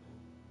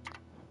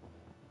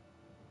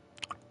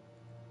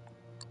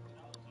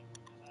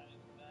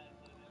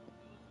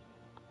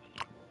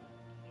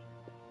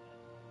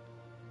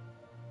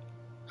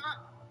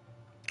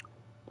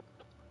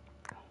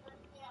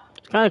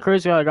 It's kind of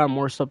crazy how I got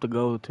more stuff to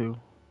go to.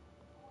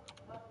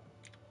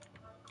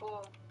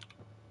 Cool.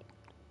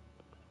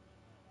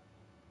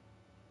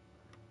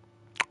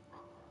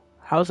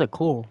 How's that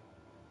cool?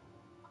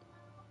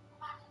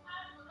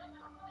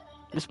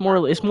 It's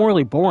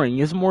morally boring.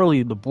 It's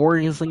morally the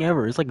boringest thing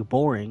ever. It's like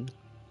boring.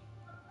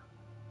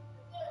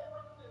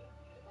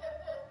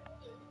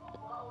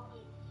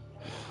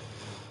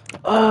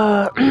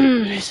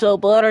 So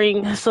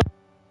boring. So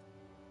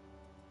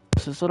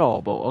synopsis at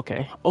all, but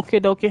okay. Okay,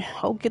 dokie.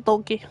 Okay,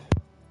 dokie.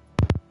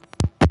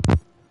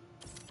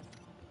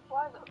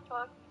 Why the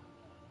fuck?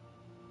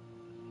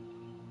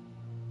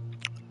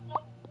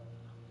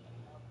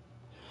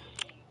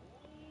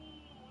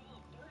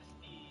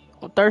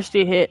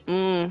 Thirsty hit.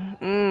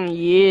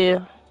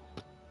 Yeah.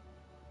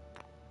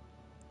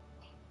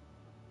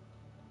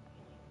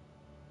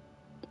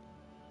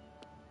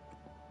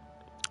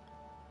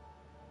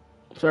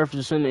 Sorry for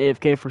just sitting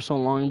AFK for so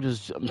long.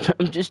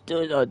 I'm just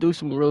doing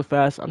something real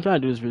fast. I'm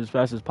trying to do this as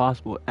fast as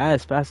possible,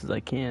 as fast as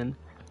I can.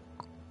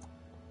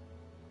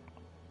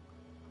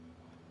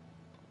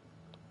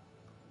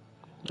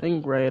 I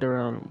think right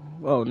around.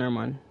 Oh, never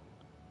mind.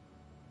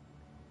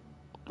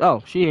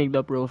 Oh, she hanged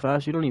up real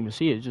fast. You don't even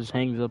see it. It just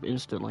hangs up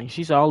instantly.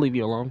 She said, "I'll leave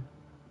you alone."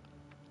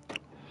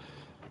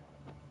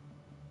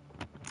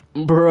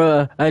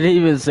 Bruh, I didn't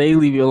even say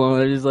leave you alone.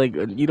 I just like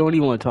you don't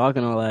even want to talk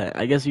and all that.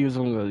 I guess you just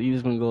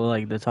gonna go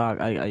like the talk.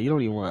 You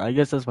don't even want. I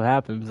guess that's what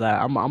happens.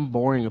 I'm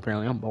boring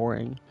apparently. I'm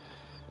boring.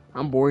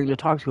 I'm boring to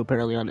talk to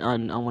apparently on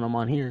when I'm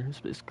on here.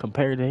 It's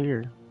compared to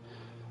here.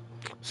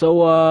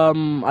 So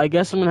I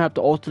guess I'm gonna have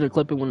to alternate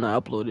clip it when I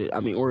upload it. I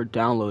mean, or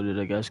download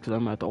it. I guess because I'm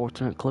gonna have to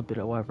alternate clip it,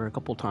 however, a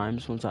couple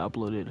times once I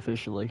upload it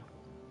officially.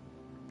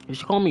 Did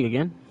she call me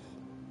again?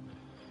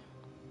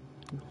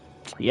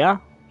 Yeah.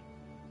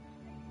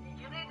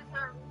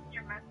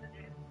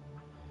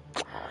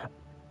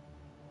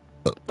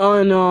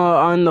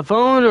 On the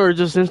phone or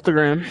just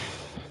Instagram?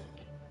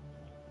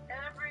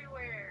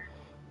 Everywhere.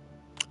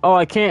 Oh,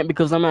 I can't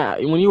because I'm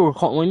at when you were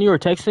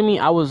texting me.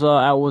 I was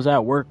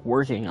at work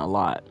working a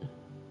lot.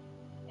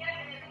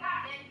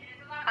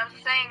 I'm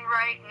saying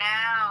right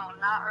now,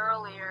 not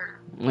earlier.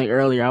 Like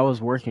earlier, I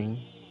was working.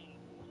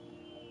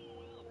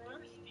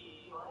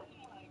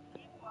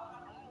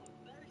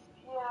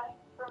 Yeah,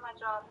 for my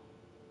job.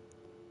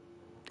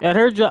 At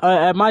her job,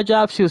 at my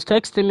job, she was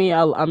texting me.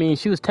 I mean,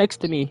 she was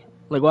texting me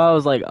like while I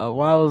was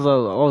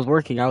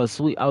working. I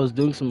was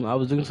doing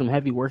some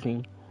heavy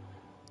working.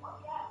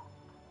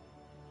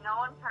 No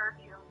one heard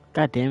you.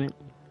 God damn it.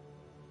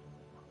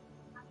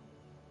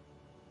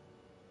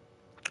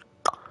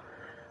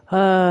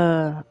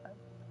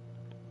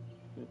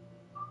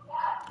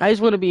 I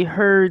just want to be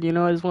heard, you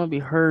know. I just want to be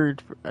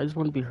heard. I just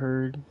want to be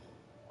heard.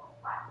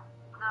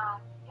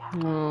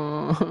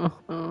 No.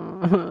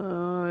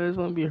 I just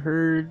want to be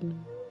heard. You've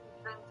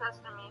been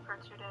testing me for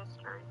 2 days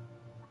straight.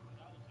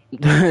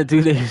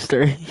 2 days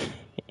straight.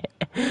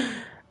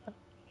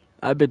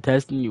 I've been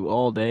testing you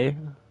all day.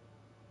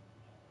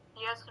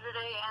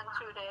 Yesterday and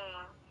today.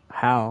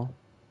 How?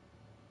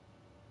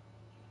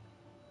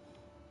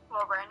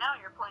 Well, right now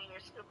you're playing your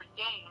stupid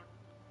game.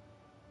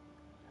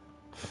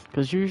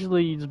 Because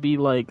usually you'd be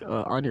like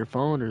on your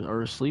phone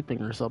or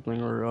sleeping or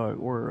something or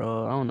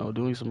I don't know,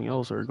 doing something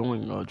else or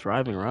going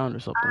driving around or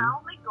something. I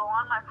only go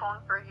on my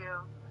phone for you.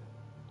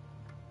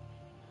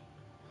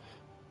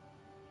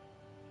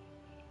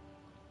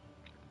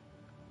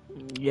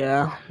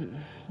 Yeah,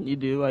 you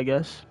do, I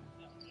guess.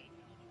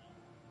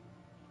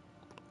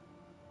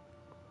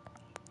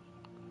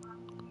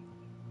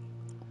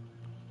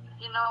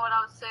 You know what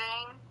I was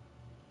saying?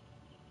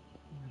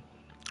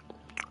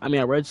 I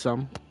mean, I read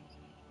some.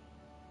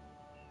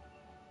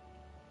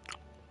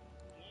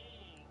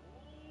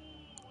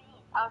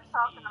 I was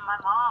talking to my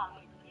mom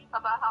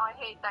about how I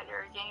hate that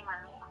you're a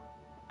gamer.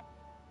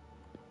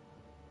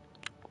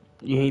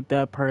 You hate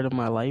that part of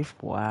my life?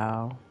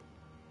 Wow.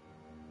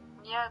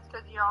 Yeah, it's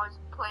because you're always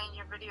playing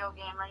your video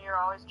game and you're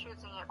always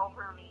choosing it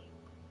over me.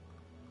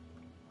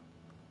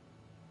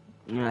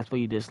 Yeah, that's what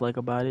you dislike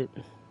about it?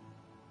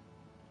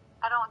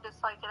 I don't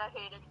dislike it, I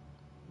hate it.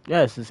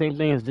 Yeah, it's the same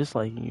thing as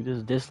disliking. You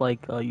just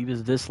dislike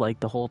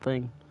the whole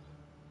thing.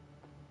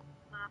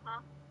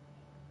 Mm-hmm.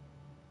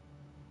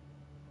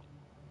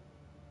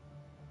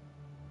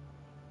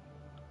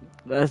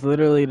 That's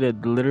literally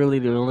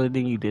the only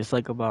thing you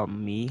dislike about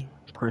me,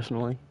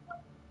 personally.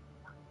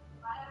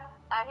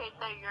 I hate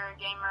that you're a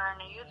gamer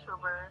and a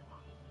YouTuber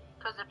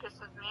because it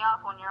pisses me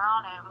off when you're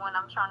on it when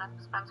I'm trying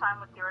to spend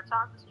time with you or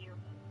talk to you.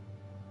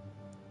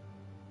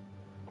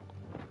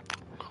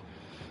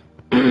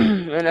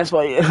 And that's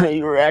why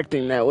you were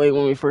acting that way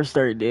when we first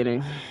started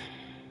dating.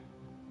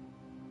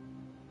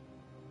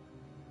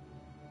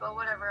 But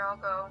whatever, I'll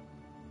go.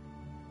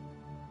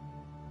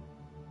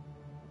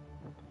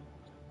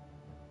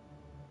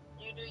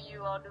 You do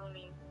you, I'll do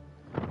me.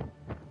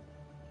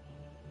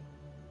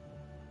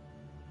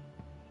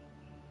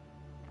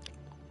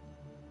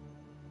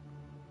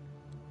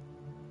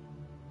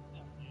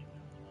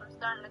 I'm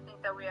starting to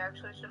think that we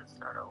actually should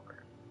start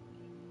over.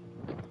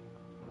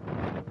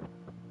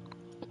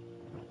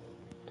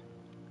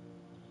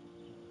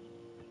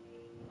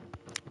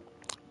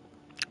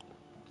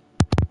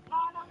 No,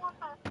 I don't want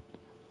that.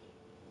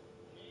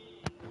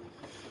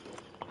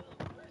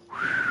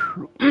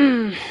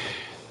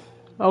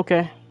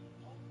 Okay.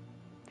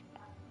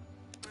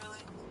 Really?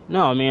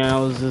 No, I mean, I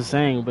was just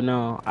saying, but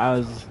no. I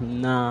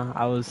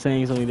was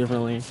saying something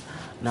differently.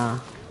 Nah.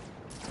 So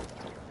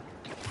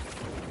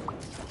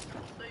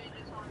you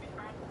just want to be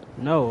friends?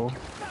 No.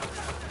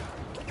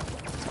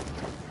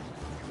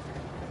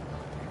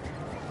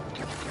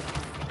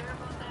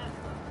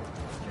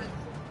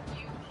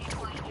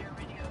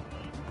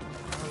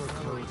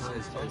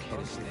 it's okay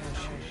to stash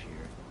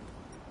here.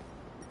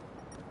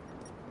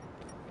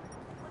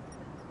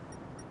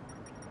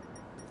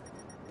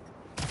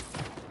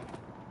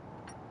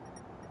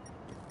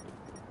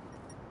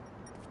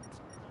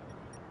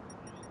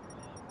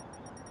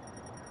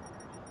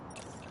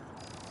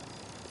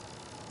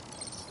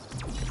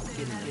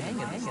 Getting the hang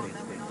of this thing.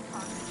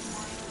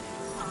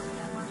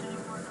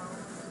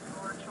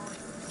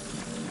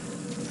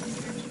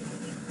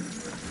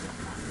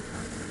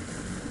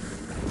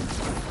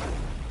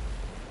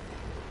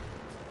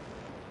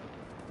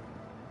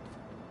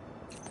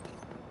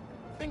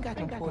 I think I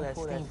can pull that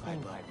steam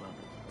pipe up.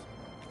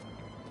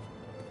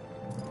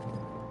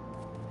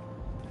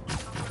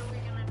 What are we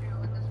gonna do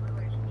with this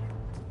relationship?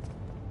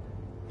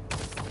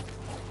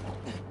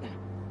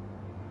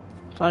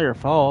 It's not your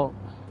fault.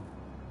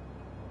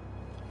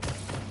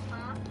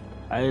 Huh?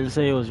 I didn't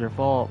say it was your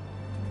fault.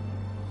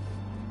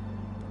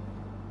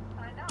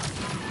 I know.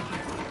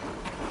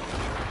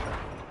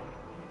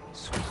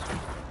 Sweet.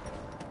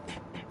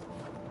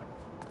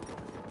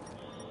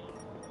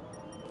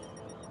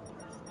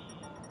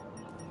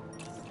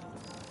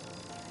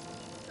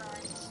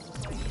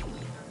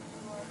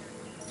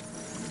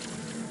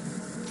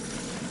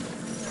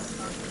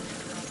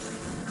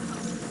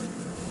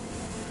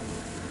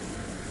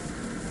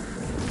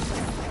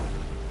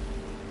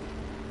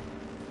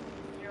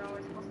 You're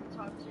always supposed to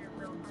talk to your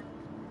girlfriend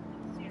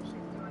and see if she's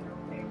doing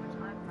okay, which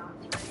I'm not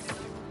trying to do.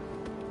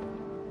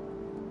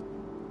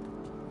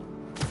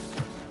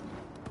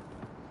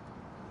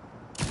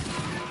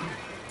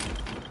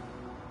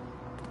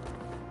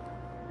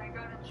 I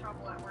got in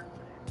trouble at work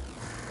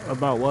today.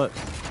 About what?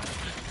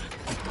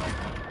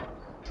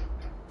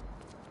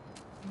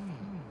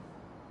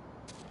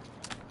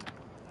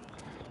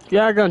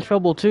 Yeah, I got in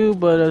trouble too,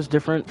 but it's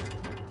different.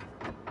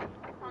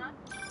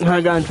 Huh? I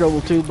got in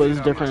trouble too, but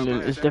it's different.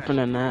 It's different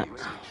than that.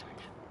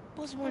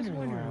 Was wondering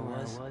where I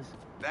was.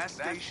 That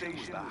station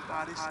was the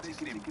hottest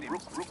ticket in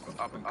Brooklyn,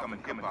 up and coming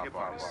hip-hop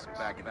artists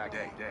back in the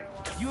day.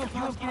 You and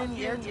Pops get any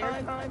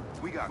airtime?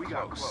 We got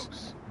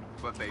close,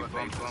 but they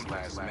bumped us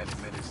last minute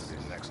to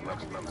the next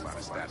level by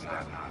the Staten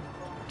Island.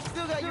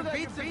 Still got your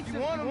beats if you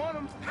want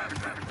them.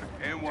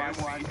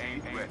 NYC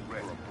ain't ready for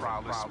a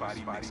prowler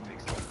spotty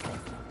mixtape.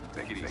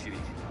 Take it easy.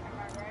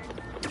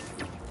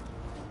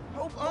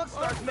 Hope Unc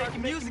starts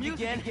making music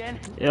again.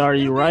 Yeah, are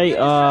you right?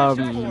 I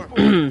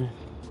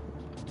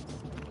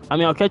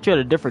mean, I'll catch you at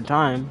a different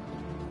time.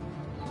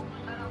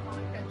 I don't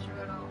want to catch you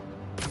at all.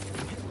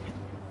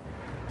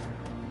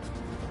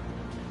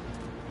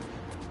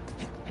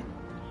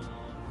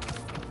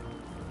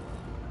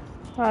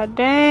 Ah,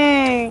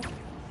 dang.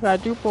 Got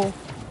duple.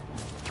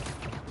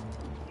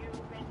 You've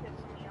been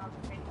pissing me off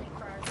and making me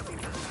cry. I'm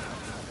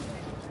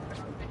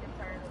sick and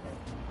tired of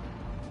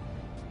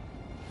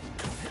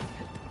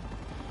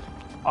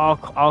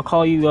it. I'll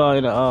call you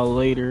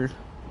later.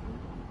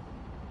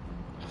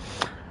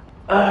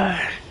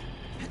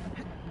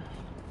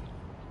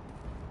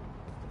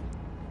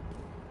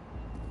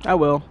 I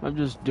will. I'm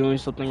just doing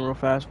something real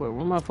fast. Wait,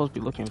 what am I supposed to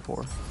be looking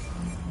for?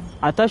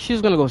 I thought she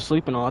was gonna go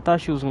sleep and all. I thought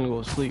she was gonna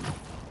go to sleep.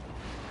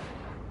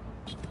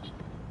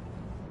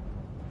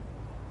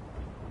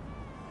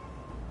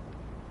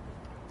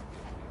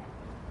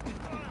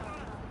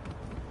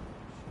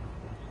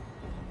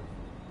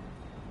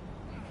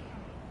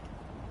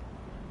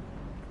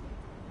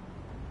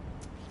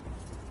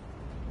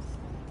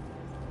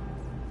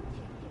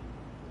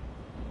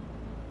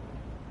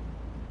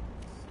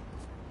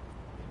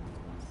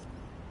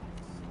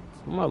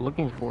 What am I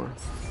looking for?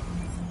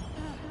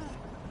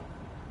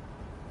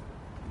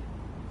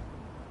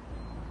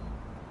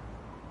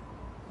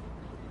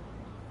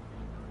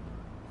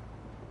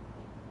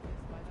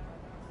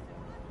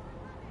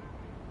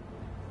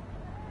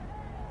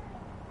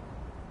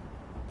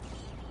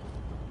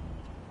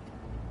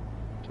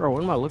 Bro,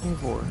 what am I looking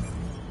for?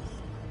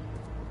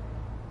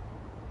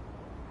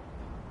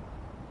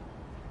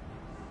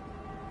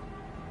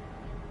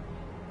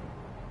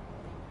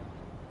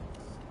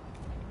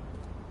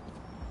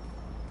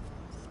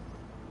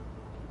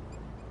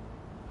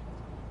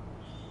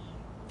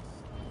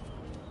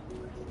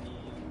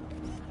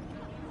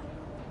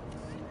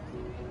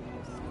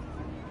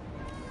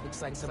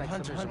 Looks like some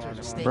hunters are on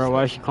the station. Bro,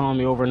 why is she calling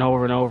me over and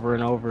over and over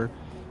and over?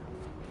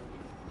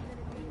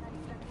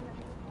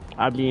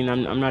 I mean,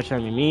 I'm not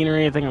trying to be mean or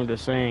anything. I'm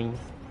just saying.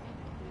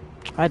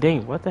 Ah,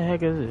 dang, what the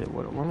heck is it?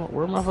 Where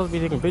am I supposed to be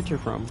taking a picture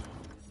from?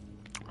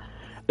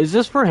 Is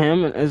this for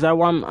him? Is that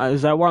why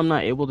I'm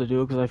not able to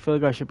do it? Because I feel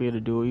like I should be able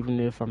to do it even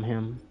if I'm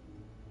him.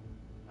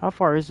 How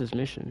far is this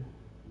mission?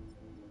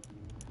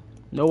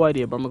 No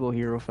idea, but I'm gonna go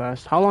here real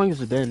fast. How long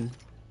has it been?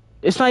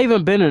 It's not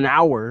even been an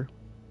hour.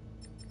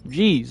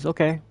 Jeez,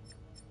 okay.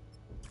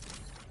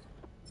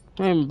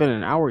 It hasn't even been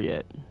an hour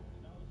yet.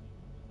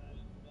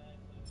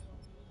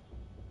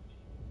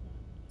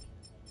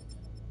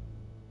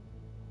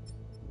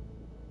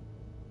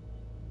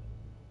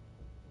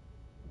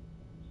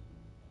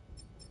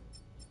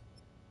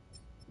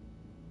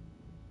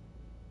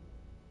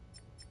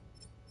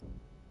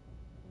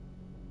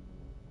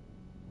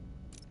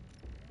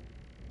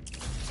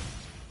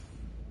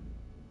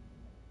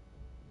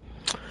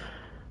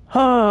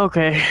 Oh,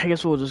 okay. I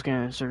guess we'll just get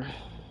an answer.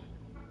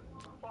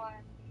 Why?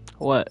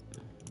 What?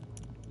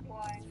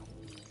 Why?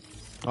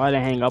 Why did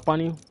I hang up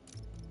on you?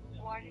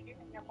 Why did you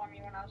hang up on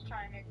me when I was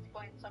trying to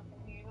explain something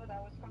to you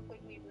that was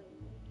completely rude?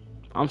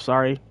 I'm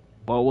sorry.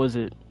 What was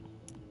it?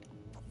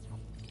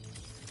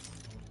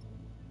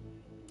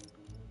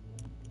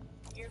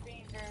 You're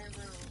being very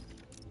rude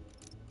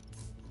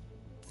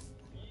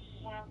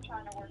when I'm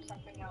trying to work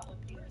something out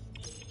with you.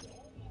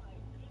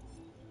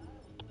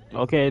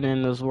 Okay,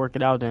 then let's work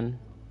it out then.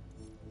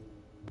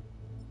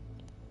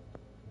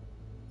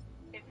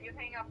 If you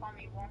hang up on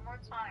me one more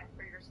time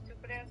for your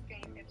stupid ass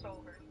game, it's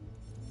over.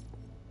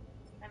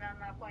 And I'm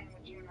not playing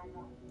with you no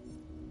more.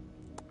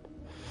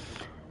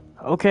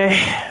 Okay.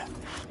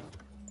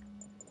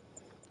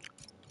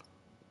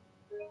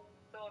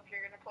 So if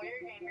you're gonna play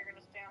your game, you're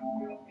gonna stay on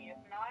phone with me. If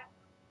not,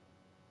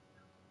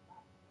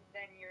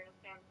 then you're gonna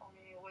stay on phone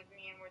with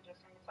me and we're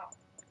just gonna talk.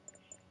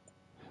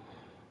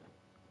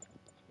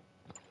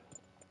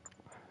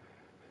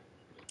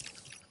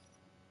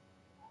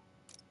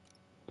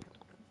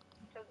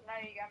 Because now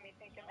you got me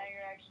thinking that you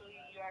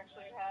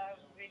actually have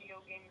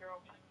video game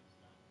girlfriends.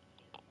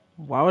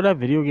 Why would I have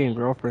video game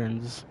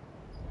girlfriends?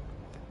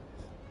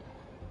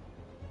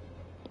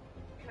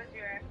 Because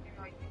you're acting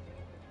like you do.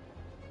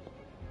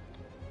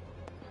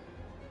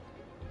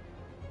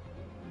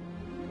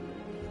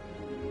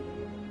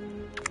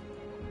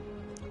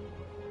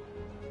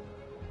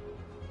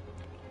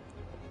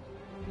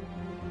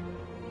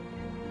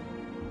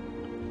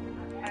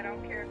 I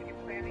don't care if you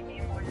play the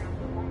game or you're on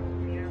the phone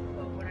with me,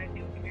 but what I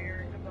do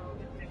care about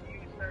is if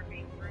you start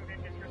being rude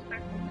and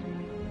disrespectful to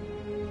me.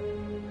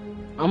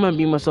 I'm gonna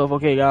be myself.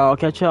 Okay, y'all. I'll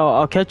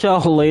catch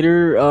y'all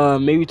later.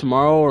 Maybe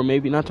tomorrow or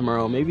maybe not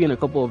tomorrow. Maybe in a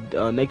couple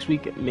of next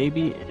week.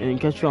 Maybe and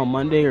catch y'all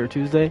Monday or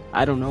Tuesday.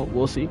 I don't know.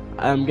 We'll see.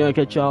 I'm gonna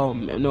catch y'all.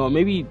 No,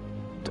 maybe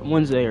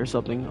Wednesday or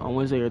something. On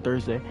Wednesday or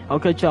Thursday. I'll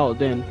catch y'all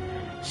then.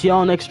 See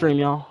y'all next stream,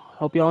 y'all.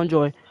 Hope y'all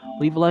enjoy.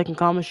 Leave a like and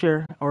comment,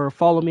 share, or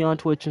follow me on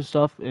Twitch and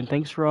stuff. And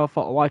thanks for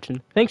watching.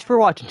 Thanks for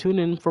watching. Tune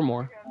in for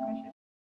more.